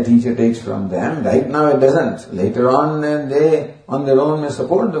that the teacher takes from them. Right now it doesn't. Later on they on their own may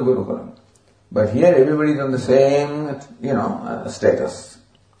support the Gurukulam. But here everybody is on the same, status.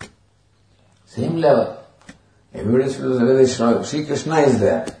 Same level. Everybody should, whether Sri Krishna is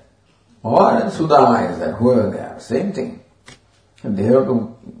there or Sudama is there, whoever they are, same thing. And they have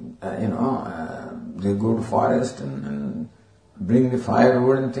to, they go to forest and bring the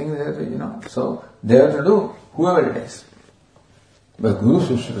firewood and things, so they have to do, whoever it is. But Guru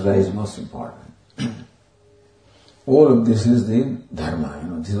Sushrata is most important. All of this is the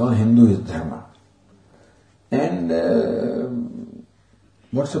dharma, this is all Hindu is dharma. And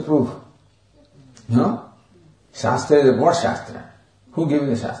what's the proof? Shastra is what Shastra? Who gave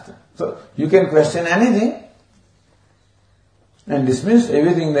the Shastra? So you can question anything and dismiss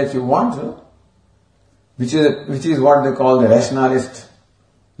everything that you want to, which is what they call the rationalist,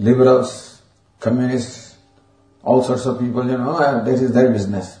 liberals, communists, all sorts of people, that is their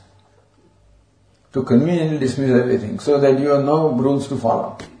business. To conveniently dismiss everything so that you have no rules to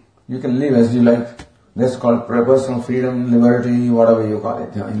follow. You can live as you like. That's called personal freedom, liberty, whatever you call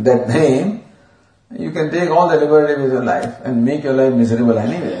it. In that name, you can take all the liberty with your life and make your life miserable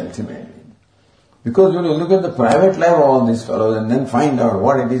anyway, ultimately. Because when you look at the private life of all these fellows and then find out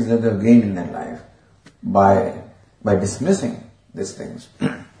what it is that they've gained in their life by dismissing these things.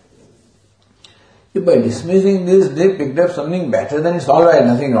 If by dismissing this they picked up something better, then it's alright,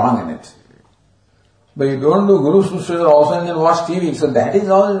 nothing wrong in it. But you don't do Guru Sushrata also and then watch TV. So that is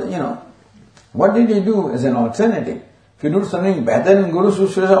all, What did you do as an alternative? If you do something better than Guru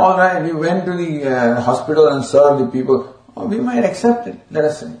Sushrata, alright, you went to the hospital and served the people, we might accept it, let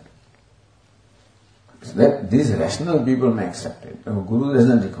us say. So that these rational people may accept it. Guru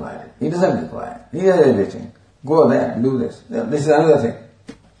doesn't require it. He doesn't require it. He has everything. Go there and do this. This is another thing.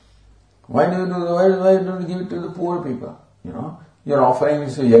 Why don't you give it to the poor people? You're offering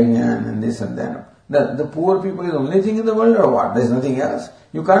this to yajna and this and that. The poor people is the only thing in the world or what? There's nothing else.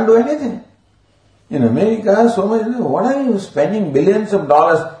 You can't do anything. In America, so much, what are you spending billions of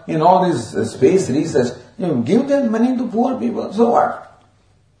dollars in all this space research? Give that money to poor people, so what?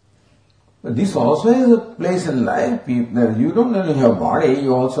 But this also is a place in life. You don't only have body,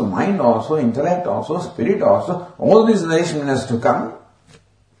 you also mind also, intellect also, spirit also. All this nourishment has to come.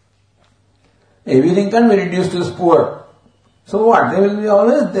 Everything can be reduced to poor. So what? They will be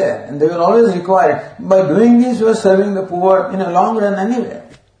always there and they will always require it. By doing this, you are serving the poor in a long run anyway.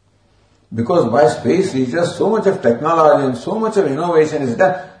 Because by space research, so much of technology and so much of innovation is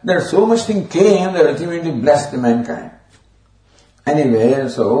done, that so much thing came that ultimately blessed the mankind. Anyway,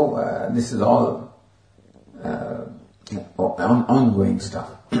 so this is all ongoing stuff.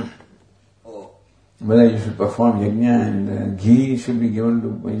 Whether you should perform yajna and ghee should be given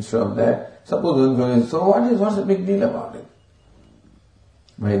to instead of that. Suppose one goes, so what's the big deal about it?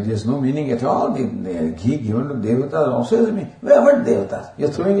 Well, there's no meaning at all. The ghee given to devatas also has a meaning. Well, what devatas? You're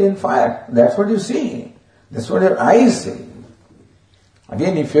throwing it in fire. That's what you see. That's what your eyes see.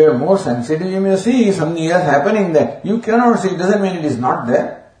 Again, if you're more sensitive, you may see something else happening there. You cannot see. It doesn't mean it is not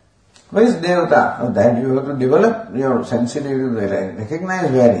there. Where is devata? That you have to develop your sensitivity to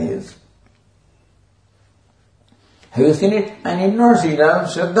recognize where he is. Have you seen it? I need not see it. I have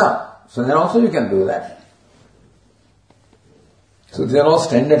Shraddha. So then also you can do that. So these are all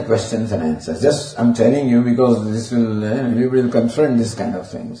standard questions and answers. Just I'm telling you because this will, we will confront this kind of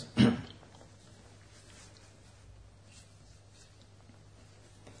things.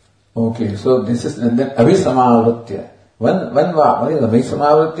 Okay, so this is, and then Abhisamavritya. What is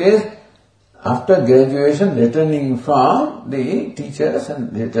Abhisamavritya is after graduation returning from the teachers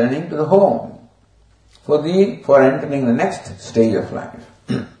and returning to the home for entering the next stage of life.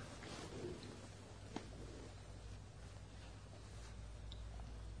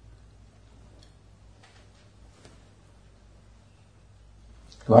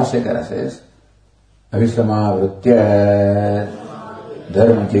 Vashyakara says, Abhisamavritya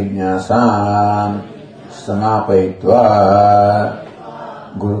dharma jignasam samapayitva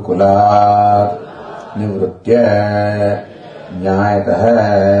gurukulat nivritya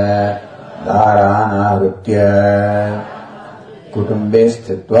nyayatah dharanavritya kutumbe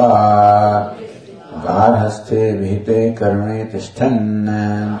sthitva garhasthe vihite karme tishthan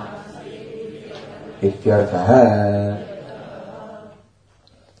ityarthah.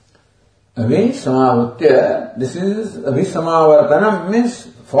 Abhisamavritya, this is Abhisamavartanam means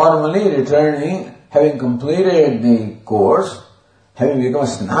formally returning, having completed the course, having become a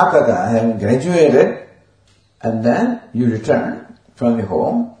Snataka, having graduated, and then you return from the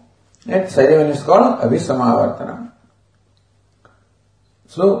home. That ceremony is called Abhisamavartanam.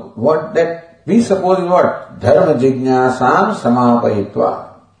 So what that, we suppose is what? Dharma jignasam samapayitva.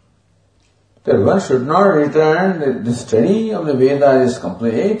 That one should not return, the study of the Veda is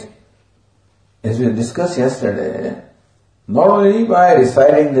complete. As we discussed yesterday, not only by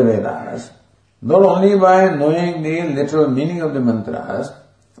reciting the Vedas, not only by knowing the literal meaning of the mantras,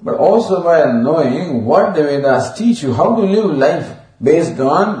 but also by knowing what the Vedas teach you, how to live life based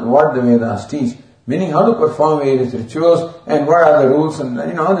on what the Vedas teach, meaning how to perform various rituals and what are the rules and the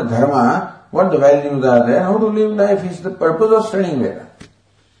dharma what the values are there, how to live life is the purpose of studying Veda.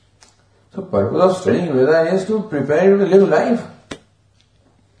 So purpose of studying Veda is to prepare you to live life.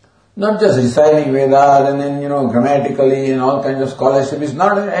 Not just reciting Vedas and then, grammatically and all kinds of scholarship is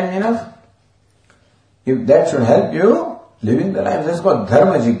not enough. If that should help you living the life, that's called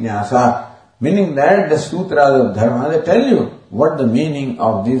dharma jignasa. Meaning that the sutras of dharma, they tell you what the meaning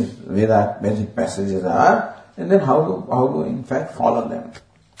of these Vedic passages are, and then how to in fact follow them,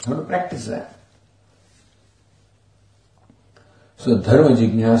 how to practice them. So dharma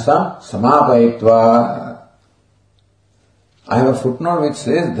jignasa samapayitva. I have a footnote which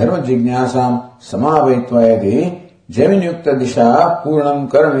says dharma jignasam samapayitva yadi jaminyukta disha purnam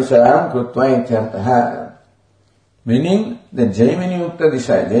karma vicharam krutva ityartha. Meaning the Jaimini Yukta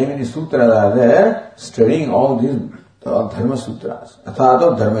Disha, Jaimini Sutras are there studying all these Dharma Sutras.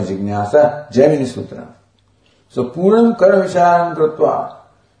 Athato Dharma Jignasa, Jaimini Sutra. So Purnam Karma Vicharam Krutva.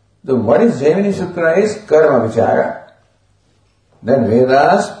 The what is Jaimini Sutra is Karma Vichara. Then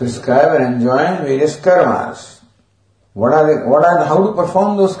Vedas prescribe and enjoin various karmas. How to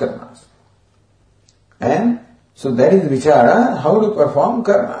perform those karmas. And so that is Vichara, how to perform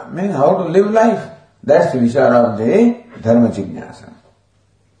karma, meaning how to live life. That's the vichara of the dharma jignasa.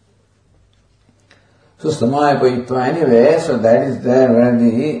 So samayapayitva anyway, so that is there where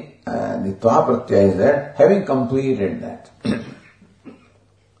the tva pratyaya is there, having completed that.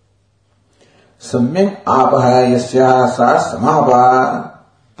 Samyak apaha yasya sa samapa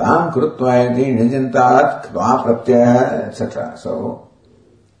tam krutva yadi nijantat tva pratyaya, etc. So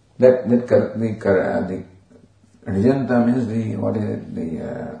that the nijanta means what is it,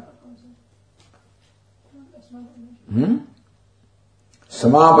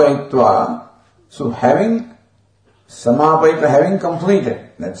 Samapayitva. So having completed,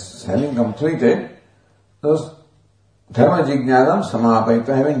 that's having completed those dharma jignasam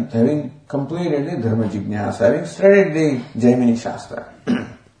samapayitva, having completed the dharma jignasa, having studied the Jaimini Shastra.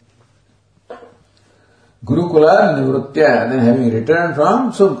 Gurukula nivritya, then having returned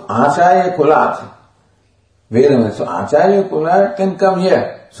from, so Acharya Kulat, Vedam, so Acharya Kulat can come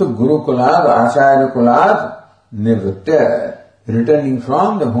here. So Gurukulat, Acharya Kulat, Nivritya, returning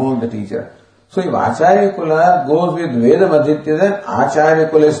from the home of the teacher. So if Acharya Kula goes with Vedamaditya, then Acharya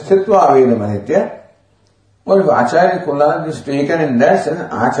Kula is Sthitva Vedamaditya. Or if Acharya Kula is taken in that sense,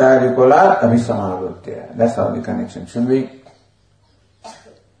 Acharya Kula Abhisamaditya. That's how the connection should be.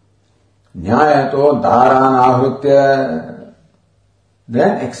 Nyayato Dharan Ahrutya.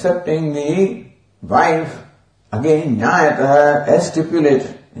 Then accepting the wife, again Nyayata as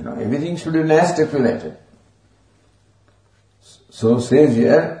stipulated. Everything should be as stipulated. So says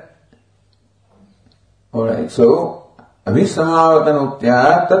here, alright, so Abhisamavatan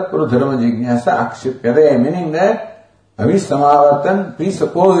Uktya Tatpuru Dharma Jignasa Akshipyate, meaning that Abhisamavatan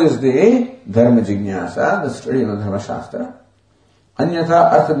presupposes the Dharma Jignasa, the study of the Dharma Shastra. Anyatha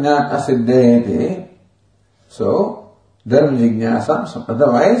Arthajnana Asiddhayate. So, Dharma Jignasa, so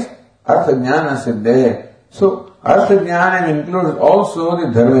otherwise, Arthajnana Asiddhayate. So, Arthajnana includes also the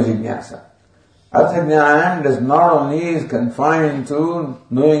Dharma Jignasa. Arthajnana does not only is confined to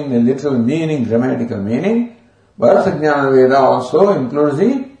knowing the literal meaning, grammatical meaning, but Arthajnana Veda also includes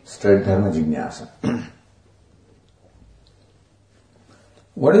the straight Dharma Jignasa.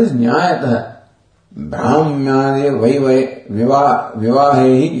 What is Nyayata? Brahmyade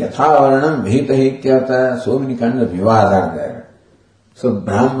vivahehi yathavarnam vihitahi ityartha. So many kinds of vivahas are there. So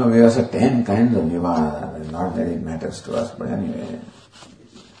Brahma Vivasa, 10 kinds of vivahas. Not that it matters to us, but anyway.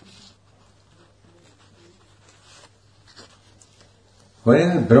 What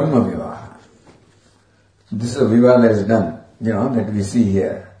is Brahma Vivaha? This is a Vivaha that is done, that we see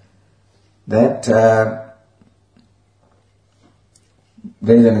here. That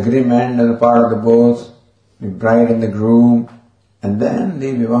there is an agreement on the part of the both, the bride and the groom, and then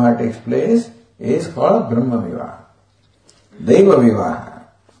the Vivaha takes place, is called Brahma Vivaha. Deva Vivaha.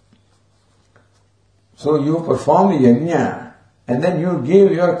 So you perform the yajna, and then you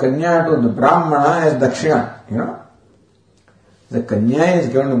give your kanya to the Brahmana as dakshina, The kanya is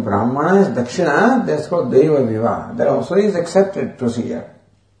given to Brahmana as dakshina, that's called Deva Vivaha. That also is accepted procedure.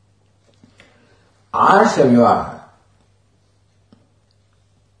 Arsha Vivaha.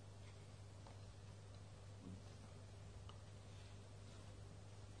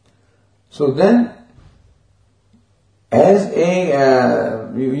 So then, as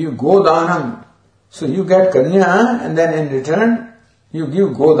you go danam, so you get kanya and then in return you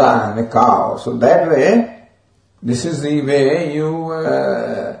give godanam, a cow. So that way, this is the way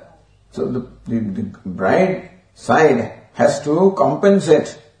so the bride side has to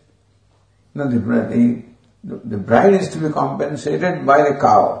compensate. No, the bride is to be compensated by the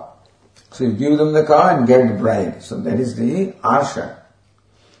cow. So you give them the cow and get the bride. So that is the Arsha.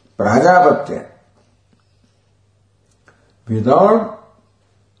 Prajapatya. Without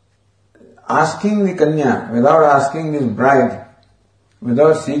asking the Kanya, without asking this bride,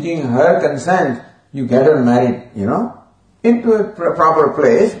 without seeking her consent, you get her married, into a proper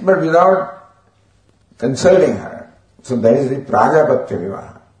place, but without consulting her. So that is the Prajapatya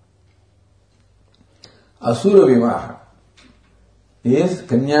Vivaha. Asura Vivaha is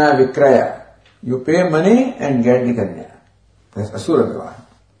Kanya Vikraya. You pay money and get the Kanya. That's Asura Vivaha.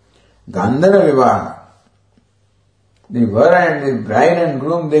 Gandhara Vivaha. The Vara and the bride and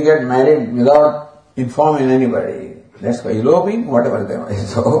groom, they get married without informing anybody. That's called eloping, whatever they are.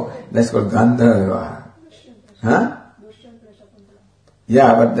 So that's called Gandhara Vivaha. Huh?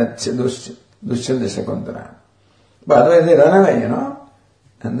 Yeah, but that's Dushyanta Shakuntala. But otherwise they run away,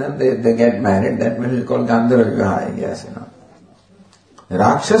 and then they get married. That is called Gandhara Vivaha, I guess,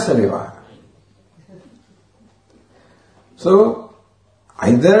 Rakshasa Vivaha. So,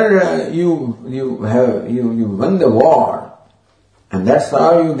 either you won the war, and that's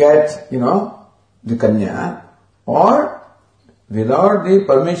how you get, the Kanya, or without the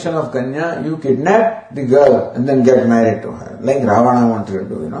permission of Kanya, you kidnap the girl and then get married to her, like Ravana wanted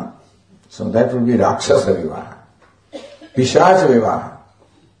to do, So that would be Rakshasa Vivaha. Pishacha Vivaha.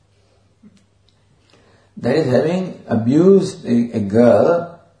 That is having abused a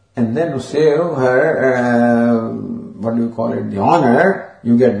girl and then to save her, the honor,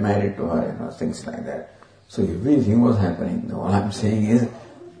 you get married to her, things like that. So everything was happening. All I'm saying is,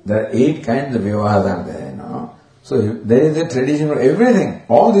 there are 8 kinds of vivahas are there, So there is a tradition of everything.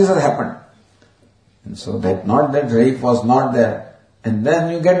 All these have happened. And so not that rape was not there. And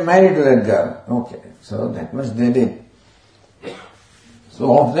then you get married to that girl. Okay. So that much they did.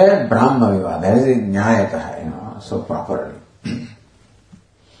 So of that, Brahma Vivaha, that is a Nyayakaha, so properly.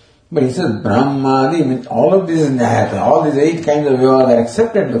 But he says Brahmadi means all of this is Nyayakaha, all these 8 kinds of Vivaha are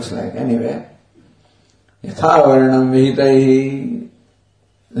accepted, looks like, anyway. Yatha Varnam Vihitaihi.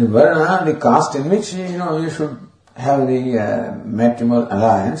 The Varna, the caste in which, you should have the matrimonial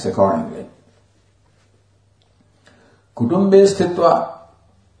alliance accordingly. Kutumbe Sthitva.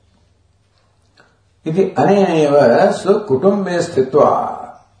 Iti aneneva, so kutumbe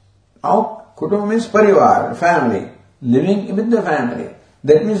sthitva. Now, kutumba means parivar, family, living with the family.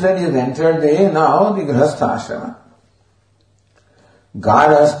 That means that he has entered the grihastha ashrama.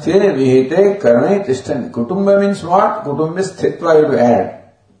 Gadhasthe vihite karne tishtan. Kutumba means what? Kutumba sthitva you have to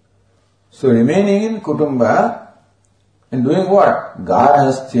add. So remaining in kutumba and doing what?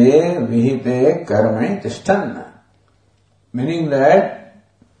 Gadhasthe vihite karne tishtan. Meaning that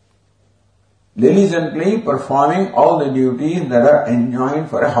diligently performing all the duties that are enjoined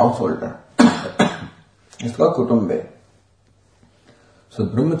for a householder. It's called kutumbe. So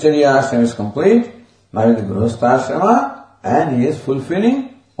brahmacharya ashrama is complete. Now is the grihastha ashrama, and he is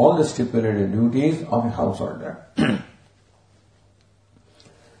fulfilling all the stipulated duties of a householder.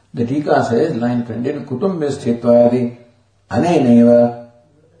 The Tika says, line 20, kutumbe sthitva aneneva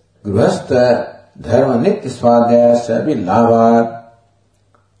grihastha dharma nitya swadhyasya labhat.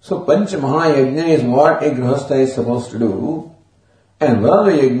 So Pancha Mahayajna is what a grihastha is supposed to do, and one of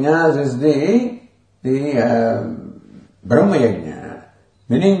the yajnas is the Brahma Yajna,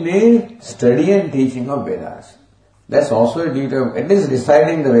 meaning the study and teaching of Vedas. That's also a duty of at least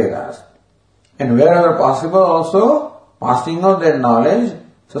reciting the Vedas, and wherever possible also passing on that knowledge.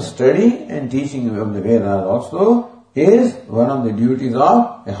 So study and teaching of the Vedas also is one of the duties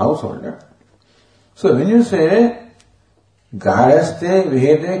of a householder. So when you say Gadhasthe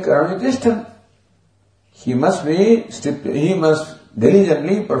vihite karmitishtam, he must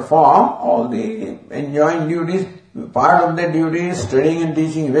diligently perform all the enjoined duties. Part of that duty is studying and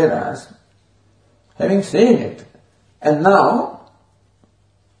teaching Vedas. Having said it, and now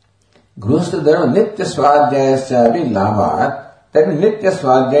grihastha dharma nitya swadhyayasya labhat. That means nitya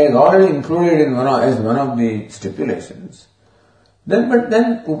swadhyaya is already included in as one of the stipulations. Then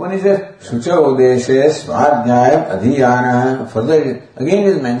Upanishad Shucha Udeshe Swadhyayam Adhiyana. Further again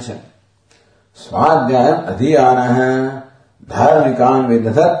is mentioned. Swadhyayam Adhiyana Dharmikan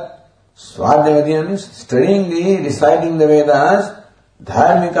Vedathat. Swadhyayam means studying reciting the Vedas.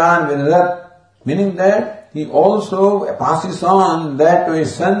 Dharmikan Vedathat, meaning that he also passes on that to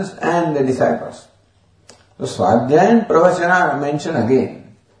his sons and the disciples. So Swadhyaya and Pravachana are mentioned again.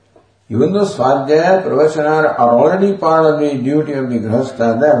 Even though Swadhyaya, Pravachana are already part of the duty of the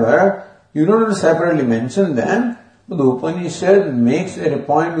grihastha, therefore, you don't have to separately mention them, but the Upanishad makes it a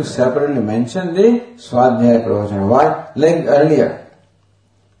point to separately mention the Swadhyaya, Pravachana. Why? Like earlier,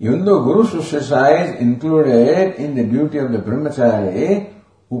 even though Guru Shushasha is included in the duty of the Brahmachari,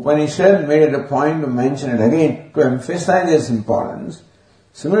 Upanishad made it a point to mention it again to emphasize its importance.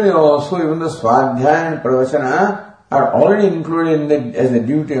 Similarly also even the Swadhyaya and Pravachana are already included as the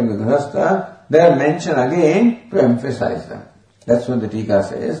duty of the Grihastha. They are mentioned again to emphasize them. That's what the Tika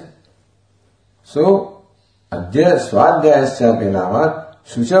says. So, Adya Swadhyayasya Pilavat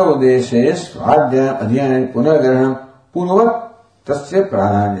Shucha Udeshe Swadhyaya Adhyayana Punargranam Purvat Tasya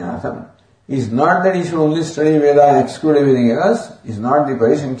Pradhanyatham. It's not that he should only study Veda and exclude everything else. It's not the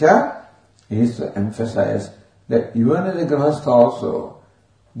Parisankhya. It is to emphasize that even as a Grihastha also,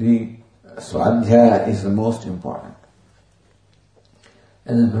 the Swadhyaya is the most important.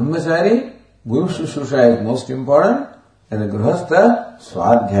 As a Brahmachari, Guru Shushusha is most important. As a Grihastha,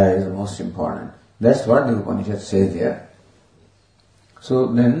 Swadhyaya is the most important. That's what the Upanishad says here. So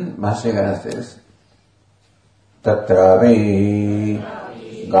then Bhashyakara says, Tatrave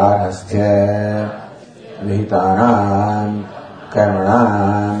Garhasthya Vihitanam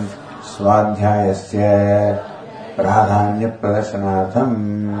Karmanam Swadhyayasya Pradhanya Pradarshanatham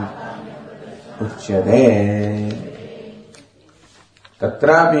Uchyate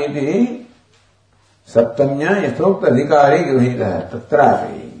Tatrapiti Saptamya Yathokta Adhikari Grihita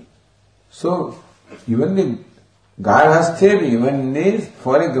Tatrapi. So even the Garhasthya, even is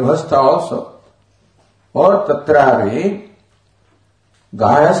for a Grihastha also. Or Tatrapi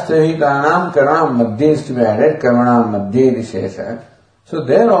Garhasthavitanam Karanam Madhya is to be added, Karanam Madhya Dishesha. So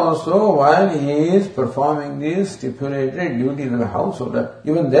there also, while he is performing these stipulated duties of a householder,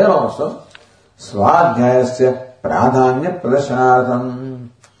 even there also, Swadhyayasya Pradhanya Pradarshanatham,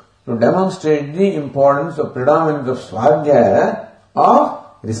 to demonstrate the importance of predominance of Swadhyaya, of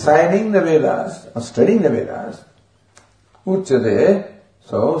reciting the Vedas, of studying the Vedas. Uchyate,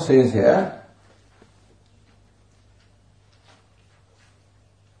 so says here,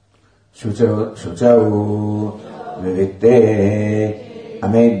 Shuchau Vivitte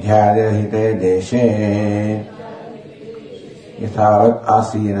Amedhyadahite Deshe Yathavat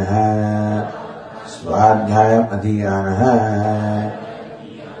Asinaha Swadhyayam Adhiyanaha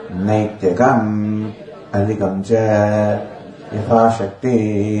Naityakam Adhikam Cha Yatha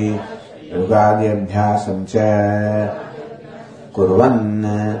Shakti Rugadi Abhyasam Cha Kurvan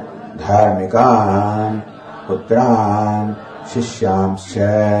Dharmikan Putran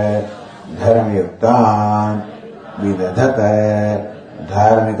Shishyamscha Dharmyuktan Vidadhata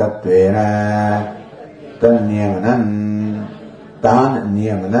Dharmikatvena Tan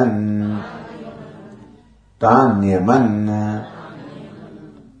Niyaman.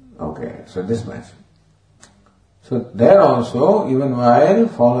 Okay, so this much. So there also, even while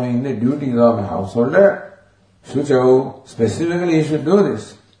following the duties of a householder, Shuchau, specifically he should do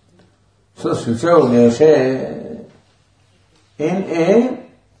this. So Shuchau Deshe, in a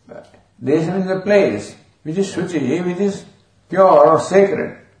Desha means a place which is Shuchi, which is pure or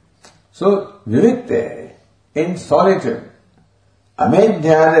sacred. So Vivitte, in solitude,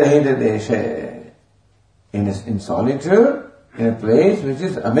 Amedhyadahita Deshe, in solitude, in a place which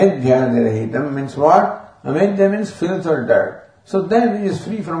is Amedhyadarahitam means what? Amedhya means filth or dirt. So that which is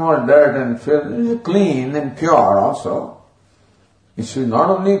free from all dirt and filth is clean and pure also. It should not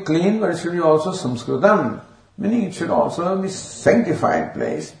only clean, but it should be also samskritam, meaning it should also be sanctified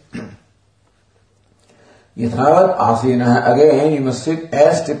place. Yathavat asina, again you must sit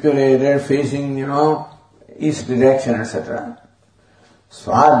as stipulated, facing, east direction, etc.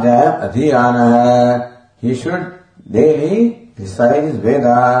 Swadhyaya adhiyana, he should daily recite his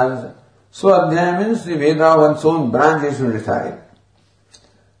Vedas. Swadhyaya means the Veda, one's own branch he should recite.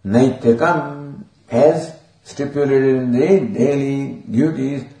 Naityakam, as stipulated in the daily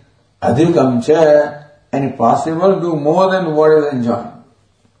duties, adhikam cha, and if possible do more than what is enjoined.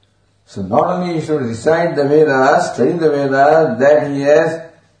 So not only he should recite the Vedas, study the Vedas that he has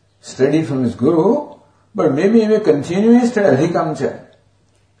studied from his Guru, but maybe he may continue his study adhikam cha.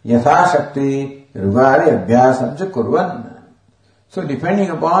 Yatha Shakti Rugari Abhyasam cha kurvan. So depending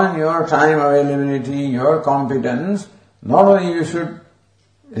upon your time availability, your competence, not only you should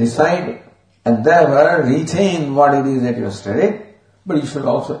recite endeavor, retain what it is that you have studied, but you should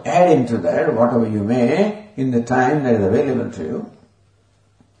also add into that whatever you may in the time that is available to you.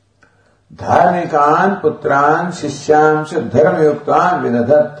 Dharmikan putran shishyamsha dharmayuktan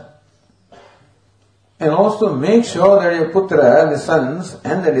vidadhat. And also make sure that your putra, the sons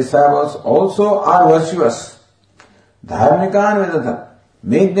and the disciples also are virtuous. Dharmikan vidadhat.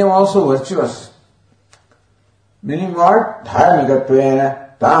 Make them also virtuous. Meaning what?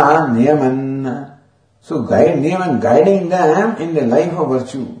 Dharmikatvena tan niyaman. So guiding them in the life of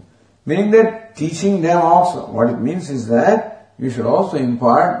virtue. Meaning that teaching them also. What it means is that you should also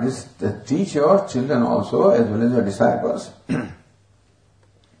impart this, teach your children also as well as your disciples.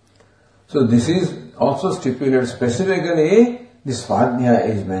 So this is also stipulated specifically. This Svadhyaya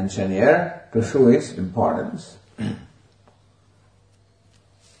is mentioned here to show its importance.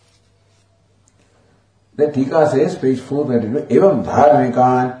 The Tika says, page 432, Evam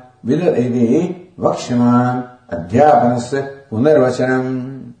dharmikan vidadeti vakshamanam adhyapanasya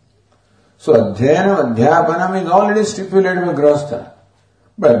punarvachanam. So adhyanam, adhyapanam is already stipulated by Grihastha.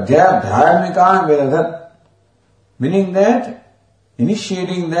 But dharmikan vidadat, meaning that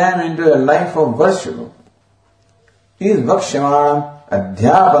initiating them into a life of virtue is vakshamanam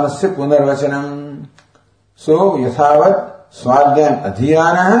adhyapanasya punarvachanam. So yathavat swadhyam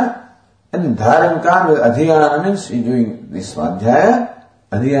adhyana. And dharmikan with adhyana means doing this svadhyaya.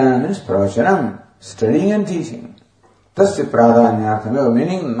 Adhyana means pravachanam, studying and teaching. Tasya pradhanyartham,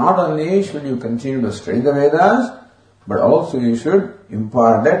 meaning not only should you continue to study the Vedas, but also you should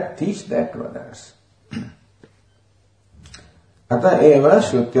impart that, teach that to others. Ata eva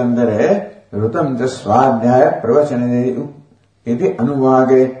shrutyantare rutam jas svadhyaya pravachanade iti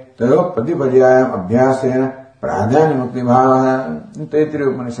anuvage tayo pratipadyayam abhyasena pradhanya mukti bhava. Taittiriya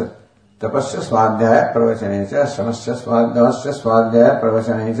Upanishad. Tapasya swadhyaya pravachanesa, samasya swadhyaya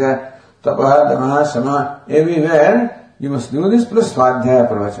pravachanesa, tapaha dhamma sama. Everywhere you must do this plus swadhyaya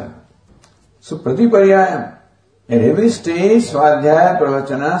pravachana. So pratiparyayam. At every stage swadhyaya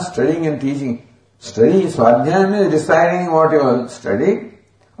pravachana, studying and teaching. Study, swadhyaya means reciting what you have studied,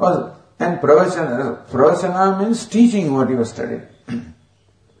 and pravachana means teaching what you have studied.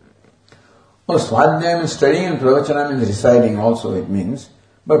 Or swadhyaya means studying and pravachana means reciting also it means.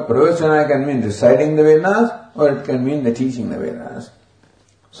 But pravachana can mean reciting the Vedas or it can mean the teaching the Vedas.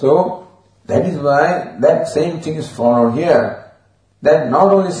 So that is why that same thing is followed here. That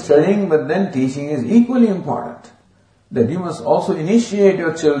not only studying but then teaching is equally important. That you must also initiate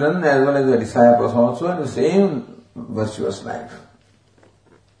your children as well as the disciples also in the same virtuous life.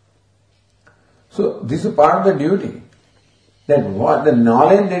 So this is part of the duty. That what the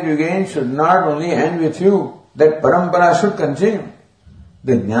knowledge that you gain should not only end with you. That parampara should continue.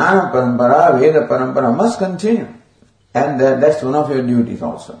 The jnana parampara, Veda parampara must continue. And that's one of your duties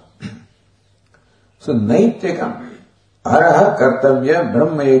also. So, naityakam, araha kartavya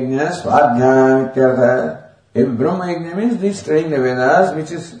brahma yajna swadhyaya ityartha. If brahma yajna means the studying the Vedas,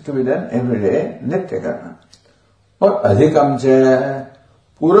 which is to be done every day, nitya karma. Or adhikam cha,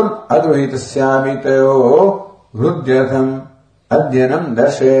 puram advahitasya tayo hrudyatham adhyanam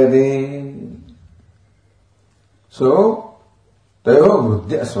darshayati. So, tayo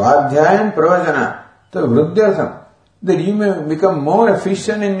swadhyaya and pravachana, tayo vrudyartham, that you may become more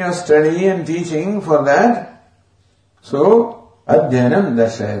efficient in your study and teaching for that. So, adhyanam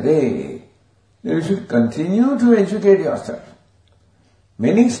darshayate. You should continue to educate yourself.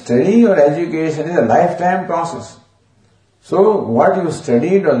 Meaning study or education is a lifetime process. So, what you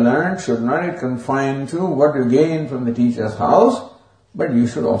studied or learned should not be confined to what you gain from the teacher's house, but you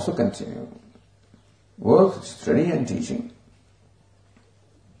should also continue. Both study and teaching.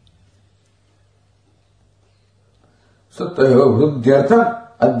 So, tayo vrudyartham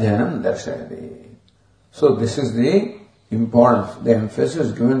adhyanam darshayate. So, this is the importance, the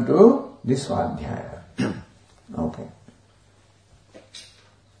emphasis given to this svadhyaya. Okay.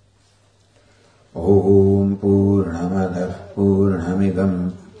 Om Purnamadah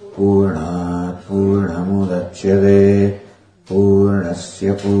Purnamidam Purnat Purnamudachyate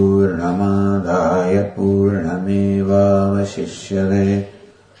Purnasya Purnamadaya Purnameva Vashishyate.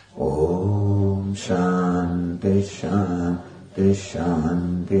 Om Shanti Shanti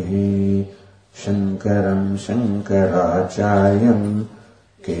Shanti. Shankaram Shankaracharyam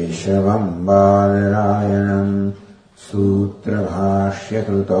Keshavam Badarayanam Sutra Bhashya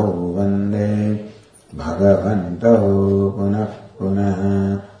Krutau Vande Bhagavanto Punah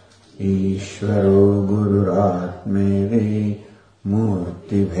Punah. Ishvaro Gururatmeri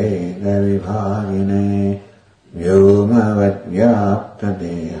Murti Bheda Vibhagine Vyomavat Vyapta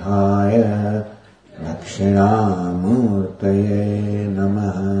Dehaya Dakshinamurtaye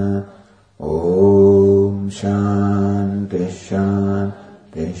Namaha. Om Shanti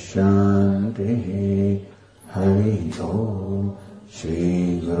Shanti Shanti. Hari Om.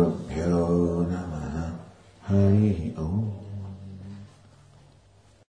 Shri Gurubhyo Namaha. Hari Om.